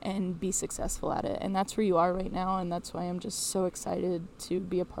and be successful at it. And that's where you are right now. And that's why I'm just so excited to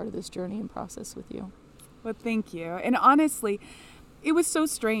be a part of this journey and process with you. Well, thank you. And honestly, it was so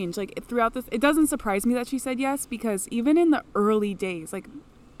strange. Like throughout this, it doesn't surprise me that she said yes, because even in the early days, like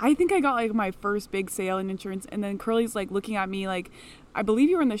I think I got like my first big sale in insurance, and then Curly's like looking at me like, I believe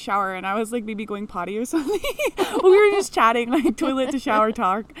you were in the shower, and I was like maybe going potty or something. We were just chatting, like toilet to shower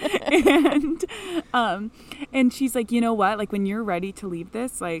talk. And she's like, you know what? Like when you're ready to leave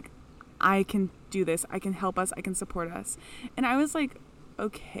this, like I can do this. I can help us. I can support us. And I was like,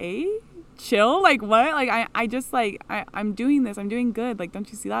 okay, chill. Like what? Like I just like, I'm doing this. I'm doing good. Like, don't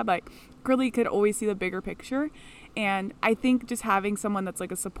you see that? But Curly could always see the bigger picture. And I think just having someone that's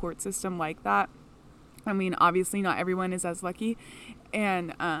like a support system like that, I mean, obviously not everyone is as lucky.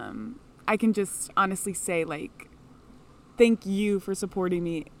 And I can just honestly say, like, thank you for supporting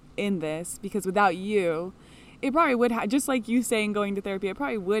me in this, because without you, it probably would just like you saying going to therapy, it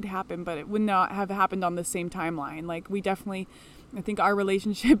probably would happen, but it would not have happened on the same timeline. Like we definitely, I think our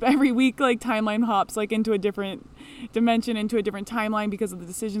relationship every week, like timeline hops like into a different dimension, into a different timeline because of the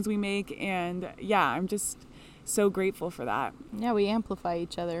decisions we make. And yeah, I'm just so grateful for that. Yeah, we amplify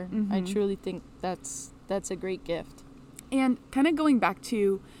each other. Mm-hmm. I truly think that's a great gift. And kind of going back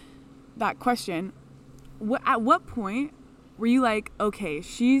to that question, at what point were you like, okay,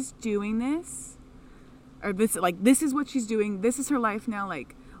 she's doing this, or this is what she's doing, this is her life now,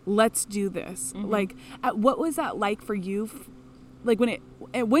 like let's do this. Mm-hmm. Like what was that like for you? Like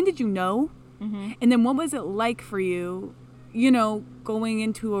when did you know? Mm-hmm. And then what was it like for you, you know, going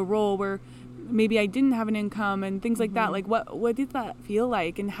into a role where maybe I didn't have an income and things like that? Like what did that feel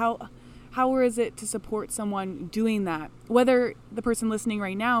like, and how is it to support someone doing that? Whether the person listening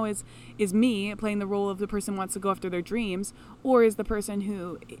right now is me playing the role of the person who wants to go after their dreams, or is the person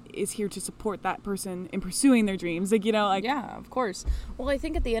who is here to support that person in pursuing their dreams. Like, you know, like. Yeah, of course. Well, I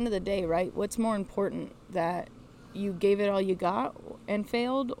think at the end of the day, right, what's more important, that you gave it all you got and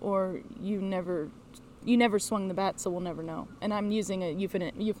failed, or you never swung the bat, so we'll never know. And I'm using a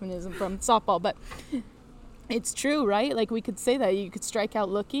euphemism from softball, but it's true, right? Like we could say that you could strike out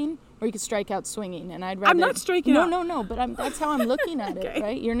looking, or you could strike out swinging, and I'd rather. I'm not striking out. No, but that's how I'm looking at it, okay.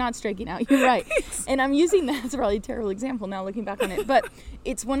 Right? You're not striking out. You're right. And I'm using that as a really terrible example now, looking back on it. But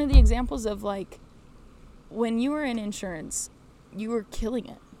it's one of the examples of like, when you were in insurance, you were killing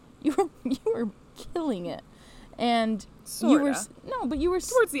it. You were killing it, and Sorta. you were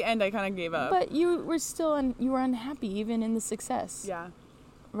towards the end. I kind of gave up. But you were still you were unhappy even in the success. Yeah.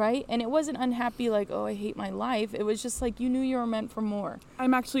 Right? And it wasn't unhappy like, oh, I hate my life. It was just like you knew you were meant for more.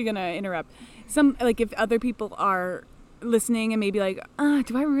 I'm actually going to interrupt. If other people are listening and maybe like,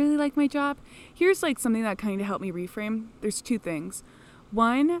 do I really like my job? Here's like something that kind of helped me reframe. There's 2 things.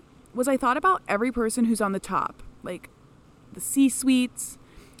 One was I thought about every person who's on the top, like the C-suites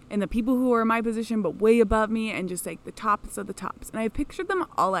and the people who are in my position but way above me, and just like the tops of the tops. And I pictured them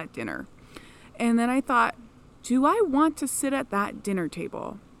all at dinner. And then I thought, do I want to sit at that dinner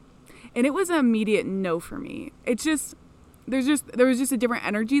table? And it was an immediate no for me. It's just, there was just a different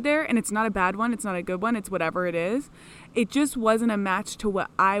energy there, and it's not a bad one. It's not a good one. It's whatever it is. It just wasn't a match to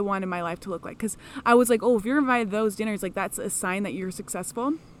what I wanted my life to look like. Because I was like, oh, if you're invited to those dinners, like that's a sign that you're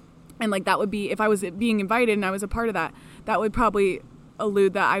successful. And like that would be, if I was being invited and I was a part of that, that would probably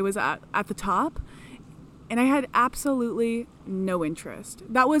allude that I was at the top. And I had absolutely no interest.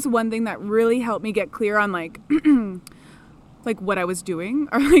 That was one thing that really helped me get clear on like what I was doing,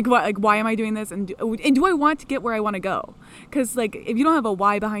 or why am I doing this, and do I want to get where I want to go? Because like if you don't have a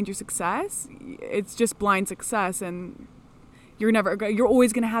why behind your success, it's just blind success, and you're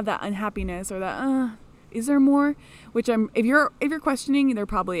always gonna have that unhappiness or that is there more? Which if you're questioning, there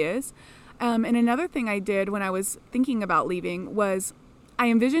probably is. And another thing I did when I was thinking about leaving was I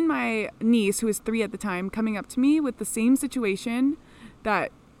envisioned my niece, who was 3 at the time, coming up to me with the same situation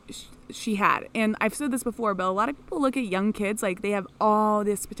that she had. And I've said this before, but a lot of people look at young kids like they have all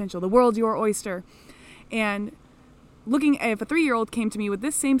this potential. The world's your oyster. And if a 3-year-old came to me with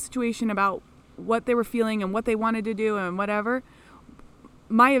this same situation about what they were feeling and what they wanted to do and whatever,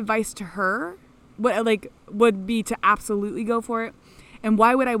 my advice to her would be to absolutely go for it. And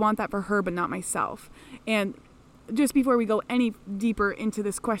why would I want that for her but not myself? And just before we go any deeper into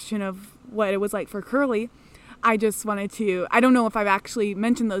this question of what it was like for Curly, I just wanted to, I don't know if I've actually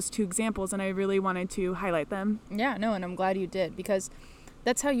mentioned those 2 examples, and I really wanted to highlight them. Yeah, no, and I'm glad you did, because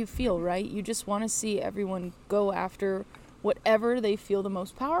that's how you feel, right? You just want to see everyone go after whatever they feel the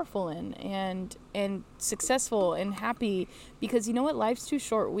most powerful in and successful and happy, because you know what? Life's too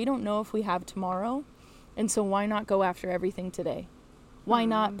short. We don't know if we have tomorrow, and so why not go after everything today? Why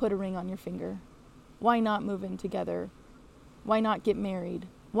not put a ring on your finger? Why not move in together? Why not get married?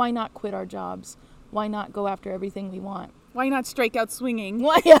 Why not quit our jobs? Why not go after everything we want? Why not strike out swinging?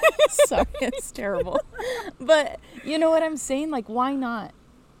 Why? Sorry, it's terrible. But you know what I'm saying? Like, why not?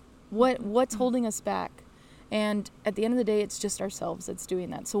 What's holding us back? And at the end of the day, it's just ourselves that's doing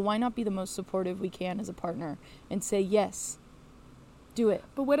that. So why not be the most supportive we can as a partner and say, yes, do it.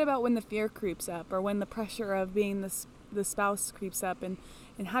 But what about when the fear creeps up, or when the pressure of being the spouse creeps up, and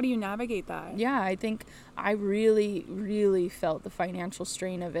how do you navigate that? Yeah, I think I really, really felt the financial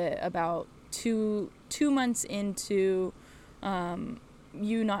strain of it about two months into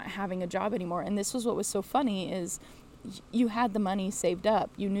you not having a job anymore. And this was what was so funny is you had the money saved up.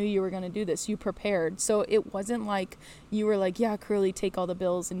 You knew you were going to do this. You prepared. So it wasn't like you were like, yeah, Curly, take all the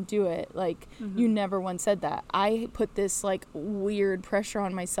bills and do it. Like, you never once said that. I put this like weird pressure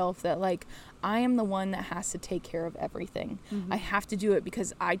on myself that like, I am the one that has to take care of everything. I have to do it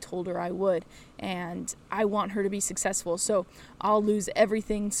because I told her I would, and I want her to be successful. So I'll lose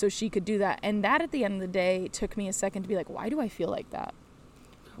everything so she could do that. And that at the end of the day took me a second to be like, why do I feel like that?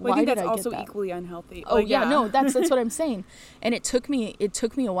 Well, I think that's also equally unhealthy. Oh, yeah, no, that's what I'm saying. And it took me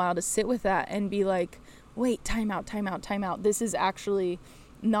a while to sit with that and be like, wait, time out. This is actually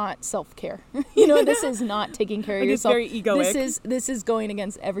not self-care. This is not taking care of yourself. It's very egoic. This is going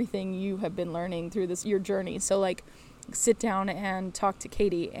against everything you have been learning through your journey. So like, sit down and talk to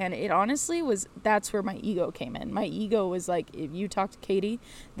Katie. And it honestly that's where my ego came in. My ego was like, if you talk to Katie,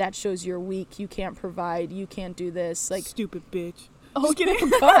 that shows you're weak. You can't provide. You can't do this. Like, stupid bitch. Oh, just kidding.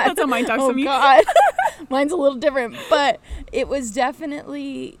 God. That's how mine talks to me. Oh, God. Mine's a little different. But it was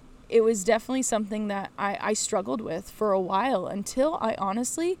definitely something that I struggled with for a while, until I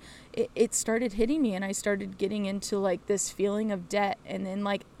honestly, it started hitting me, and I started getting into like this feeling of debt. And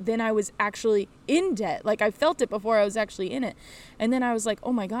then I was actually in debt. Like, I felt it before I was actually in it. And then I was like,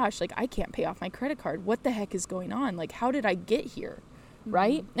 oh my gosh, like I can't pay off my credit card. What the heck is going on? Like, how did I get here?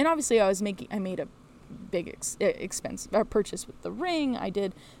 Right. And obviously I made a big expense or purchase with the ring. I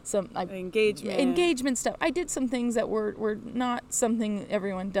did some engagement stuff. I did some things that were not something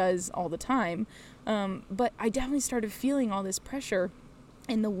everyone does all the time, but I definitely started feeling all this pressure,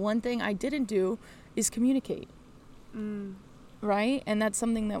 and the one thing I didn't do is communicate. Right? And that's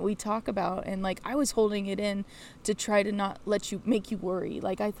something that we talk about, and like I was holding it in to try to not make you worry.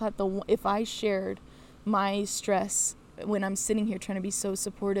 Like, I thought if I shared my stress when I'm sitting here trying to be so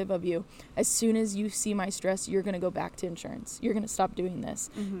supportive of you, as soon as you see my stress, you're going to go back to insurance. You're going to stop doing this.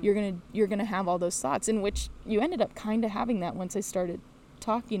 You're going to have all those thoughts, in which you ended up kind of having that once I started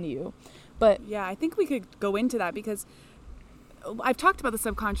talking to you. But yeah, I think we could go into that, because I've talked about the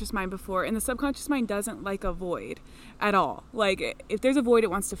subconscious mind before, and the subconscious mind doesn't like a void at all. Like, if there's a void,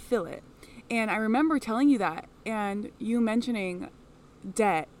 it wants to fill it. And I remember telling you that, and you mentioning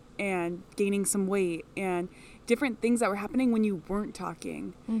debt and gaining some weight and different things that were happening when you weren't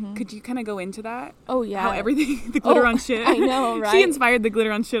talking. Could you kind of go into that? Oh, yeah. How everything, the glitter on shit. I know, right? She inspired the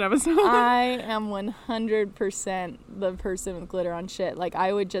glitter on shit episode. I am 100% the person with glitter on shit. Like,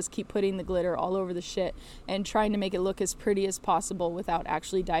 I would just keep putting the glitter all over the shit and trying to make it look as pretty as possible without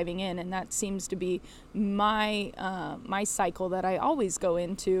actually diving in. And that seems to be my cycle that I always go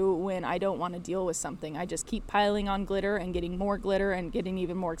into when I don't want to deal with something. I just keep piling on glitter and getting more glitter and getting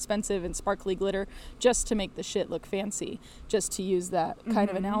even more expensive and sparkly glitter just to make the shit look fancy, just to use that kind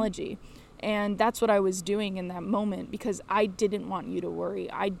of analogy. And that's what I was doing in that moment, because I didn't want you to worry.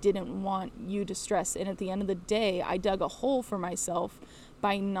 I didn't want you to stress. And at the end of the day, I dug a hole for myself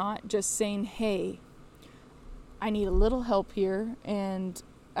by not just saying, hey, I need a little help here. And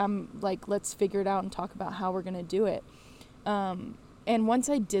I'm like, let's figure it out and talk about how we're going to do it. And once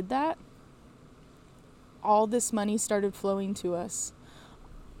I did that, all this money started flowing to us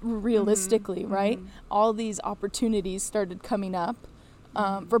realistically, right? All these opportunities started coming up.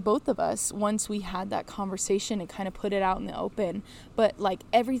 For both of us, once we had that conversation and kind of put it out in the open. But like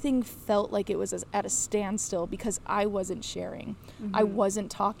everything felt like it was at a standstill because I wasn't sharing. I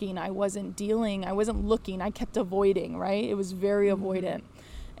wasn't talking. I wasn't dealing. I wasn't looking. I kept avoiding, right? It was very avoidant.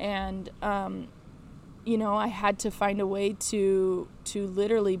 And, I had to find a way to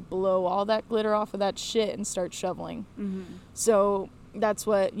literally blow all that glitter off of that shit and start shoveling. So that's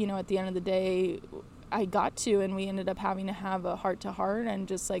what, at the end of the day, I got to, and we ended up having to have a heart-to-heart and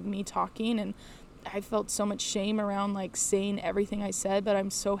just like me talking, and I felt so much shame around like saying everything I said, but I'm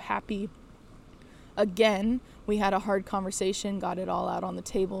so happy. Again, we had a hard conversation, got it all out on the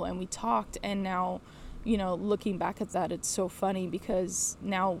table, and we talked, and now, looking back at that, it's so funny because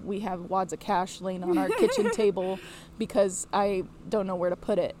now we have wads of cash laying on our kitchen table because I don't know where to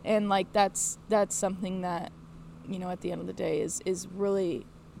put it. And like that's something that, at the end of the day is really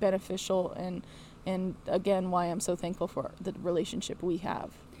beneficial, and again, why I'm so thankful for the relationship we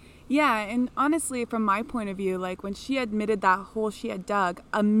have. Yeah, and honestly, from my point of view, like when she admitted that hole she had dug,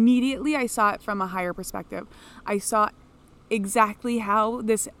 immediately I saw it from a higher perspective. I saw exactly how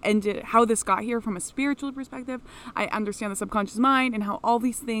this ended, how this got here from a spiritual perspective. I understand the subconscious mind and how all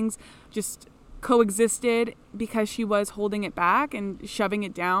these things just coexisted because she was holding it back and shoving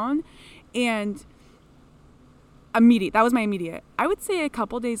it down. And that was my immediate. I would say a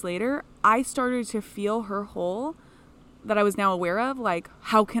couple days later, I started to feel her hole that I was now aware of, like,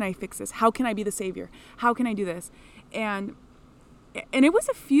 how can I fix this? How can I be the savior? How can I do this? And it was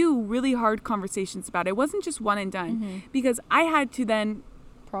a few really hard conversations about it. It wasn't just one and done, because I had to then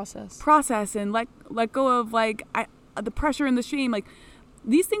process and let go of like the pressure and the shame. Like,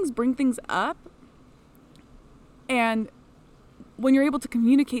 these things bring things up, and when you're able to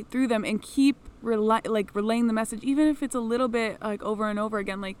communicate through them and keep relaying the message, even if it's a little bit like over and over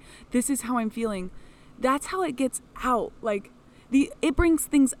again, like, this is how I'm feeling, that's how it gets out. Like, it brings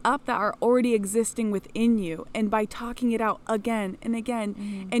things up that are already existing within you, and by talking it out again and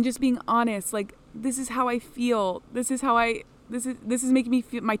again, and just being honest, like, this is how I feel, this is making me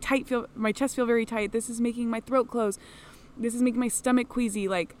feel my chest feel very tight, this is making my throat close, this is making my stomach queasy.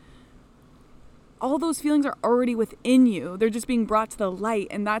 Like, all those feelings are already within you. They're just being brought to the light.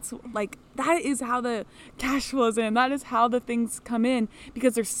 And that is how the cash flows in. That is how the things come in,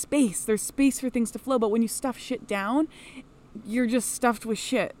 because there's space for things to flow. But when you stuff shit down, you're just stuffed with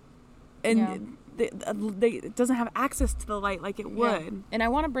shit. And it doesn't have access to the light like it would. Yeah. And I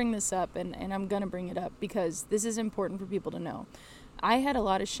want to bring this up, and I'm going to bring it up because this is important for people to know. I had a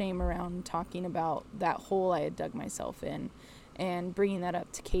lot of shame around talking about that hole I had dug myself in, and bringing that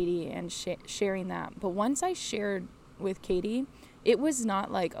up to Katie and sharing that. But once I shared with Katie, it was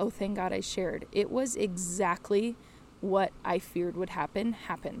not like, oh, thank God I shared. It was exactly what I feared would happen,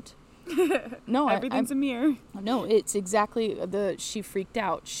 happened. No, everything's a mirror. No, it's exactly she freaked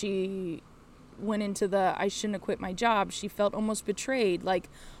out. She went into I shouldn't have quit my job. She felt almost betrayed. Like,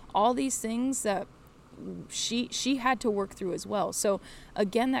 all these things that she had to work through as well. So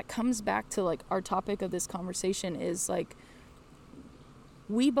again, that comes back to like our topic of this conversation is like,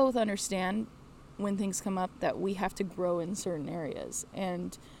 we both understand when things come up that we have to grow in certain areas,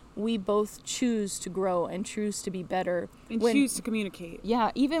 and we both choose to grow and choose to be better and choose to communicate.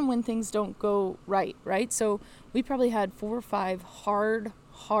 Yeah, even when things don't go right? So we probably had 4 or 5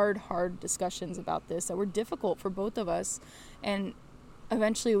 hard discussions about this that were difficult for both of us, and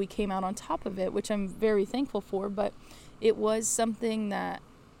eventually we came out on top of it, which I'm very thankful for. But it was something that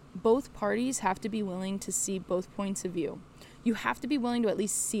both parties have to be willing to see both points of view. you have to be willing to at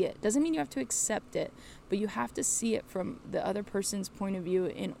least see it. Doesn't mean you have to accept it, but you have to see it from the other person's point of view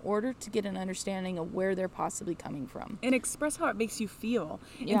in order to get an understanding of where they're possibly coming from. And express how it makes you feel.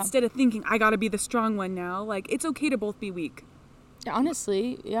 Yeah. Instead of thinking, I gotta be the strong one now. Like, it's okay to both be weak.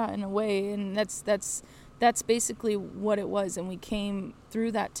 Honestly, yeah, in a way. And that's basically what it was. And we came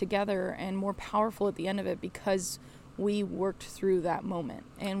through that together and more powerful at the end of it because we worked through that moment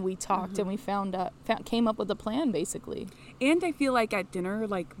and we talked and we came up with a plan basically. And I feel like at dinner,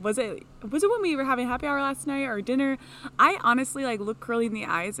 like, was it when we were having happy hour last night or dinner? I honestly like looked Curly in the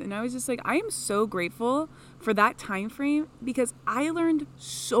eyes and I was just like, I am so grateful for that time frame because I learned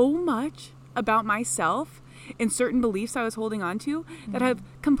so much about myself and certain beliefs I was holding on to that have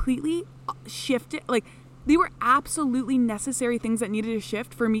completely shifted. Like, they were absolutely necessary things that needed to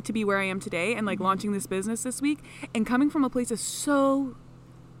shift for me to be where I am today and like launching this business this week and coming from a place of so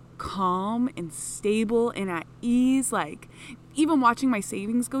calm and stable and at ease. Like, even watching my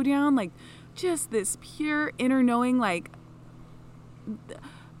savings go down, like, just this pure inner knowing, like,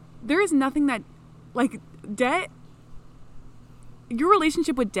 there is nothing that, like, debt, your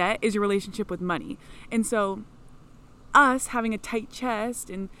relationship with debt is your relationship with money. And so us having a tight chest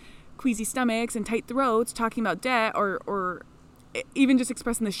and queasy stomachs and tight throats talking about debt or even just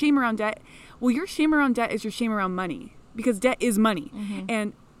expressing the shame around debt, well, your shame around debt is your shame around money because debt is money.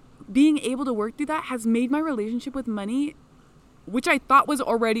 And being able to work through that has made my relationship with money, which I thought was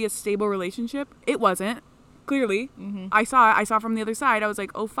already a stable relationship, it wasn't, clearly. I saw from the other side. I was like,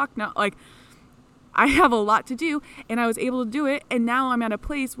 oh fuck no, like, I have a lot to do, and I was able to do it. And now I'm at a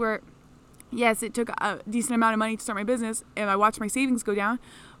place where, yes, it took a decent amount of money to start my business and I watched my savings go down,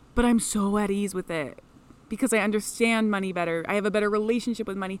 but I'm so at ease with it because I understand money better. I have a better relationship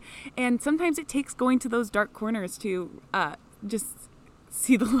with money. And sometimes it takes going to those dark corners to just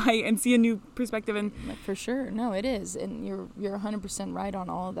see the light and see a new perspective. And for sure. No, it is. And you're 100% right on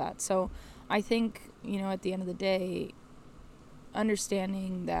all of that. So I think, at the end of the day,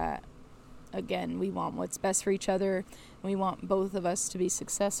 understanding that, again, we want what's best for each other. We want both of us to be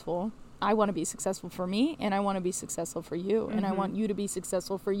successful. I want to be successful for me, and I want to be successful for you, and I want you to be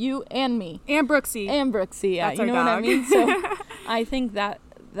successful for you and me. And Brooksy. Yeah. That's you know our what dog. I mean? So I think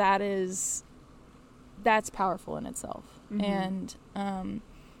that's powerful in itself. And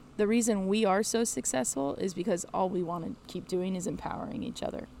the reason we are so successful is because all we want to keep doing is empowering each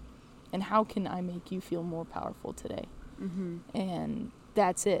other. And how can I make you feel more powerful today? And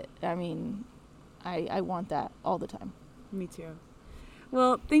that's it. I mean, I want that all the time. Me too.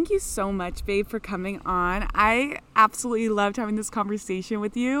 Well, thank you so much, babe, for coming on. I absolutely loved having this conversation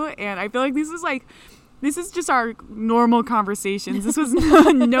with you. And I feel like this is just our normal conversations. This was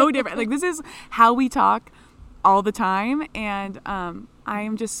no different. Like, this is how we talk all the time. And I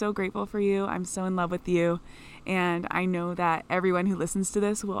am just so grateful for you. I'm so in love with you. And I know that everyone who listens to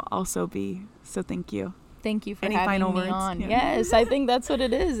this will also be. So thank you. Thank you for Any having final me words? on. Yeah. Yes, I think that's what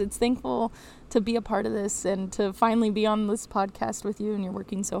it is. It's thankful to be a part of this and to finally be on this podcast with you, and you're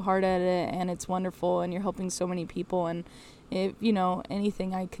working so hard at it, and it's wonderful, and you're helping so many people. And if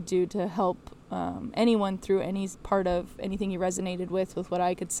anything I could do to help anyone through any part of anything you resonated with what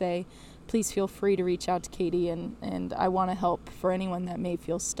I could say, please feel free to reach out to Katie, and I want to help for anyone that may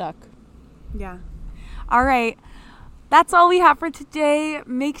feel stuck. Yeah. All right. That's all we have for today.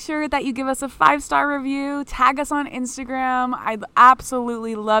 Make sure that you give us a 5-star review. Tag us on Instagram. I'd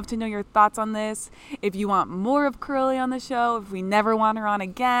absolutely love to know your thoughts on this. If you want more of Curly on the show, if we never want her on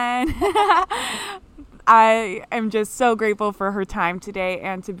again. I am just so grateful for her time today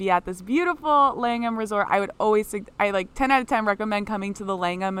and to be at this beautiful Langham Resort. I would always, 10 out of 10 recommend coming to the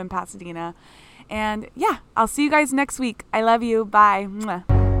Langham in Pasadena. And yeah, I'll see you guys next week. I love you. Bye. Mwah.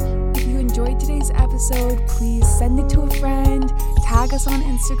 If you enjoyed today's episode, please send it to a friend, tag us on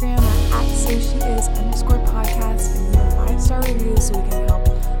Instagram at @sociais_podcast, and leave a 5-star review so we can help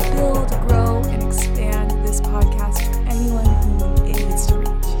build, grow, and expand this podcast for anyone who it needs to reach.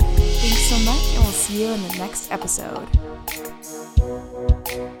 Thanks so much, and we'll see you in the next episode.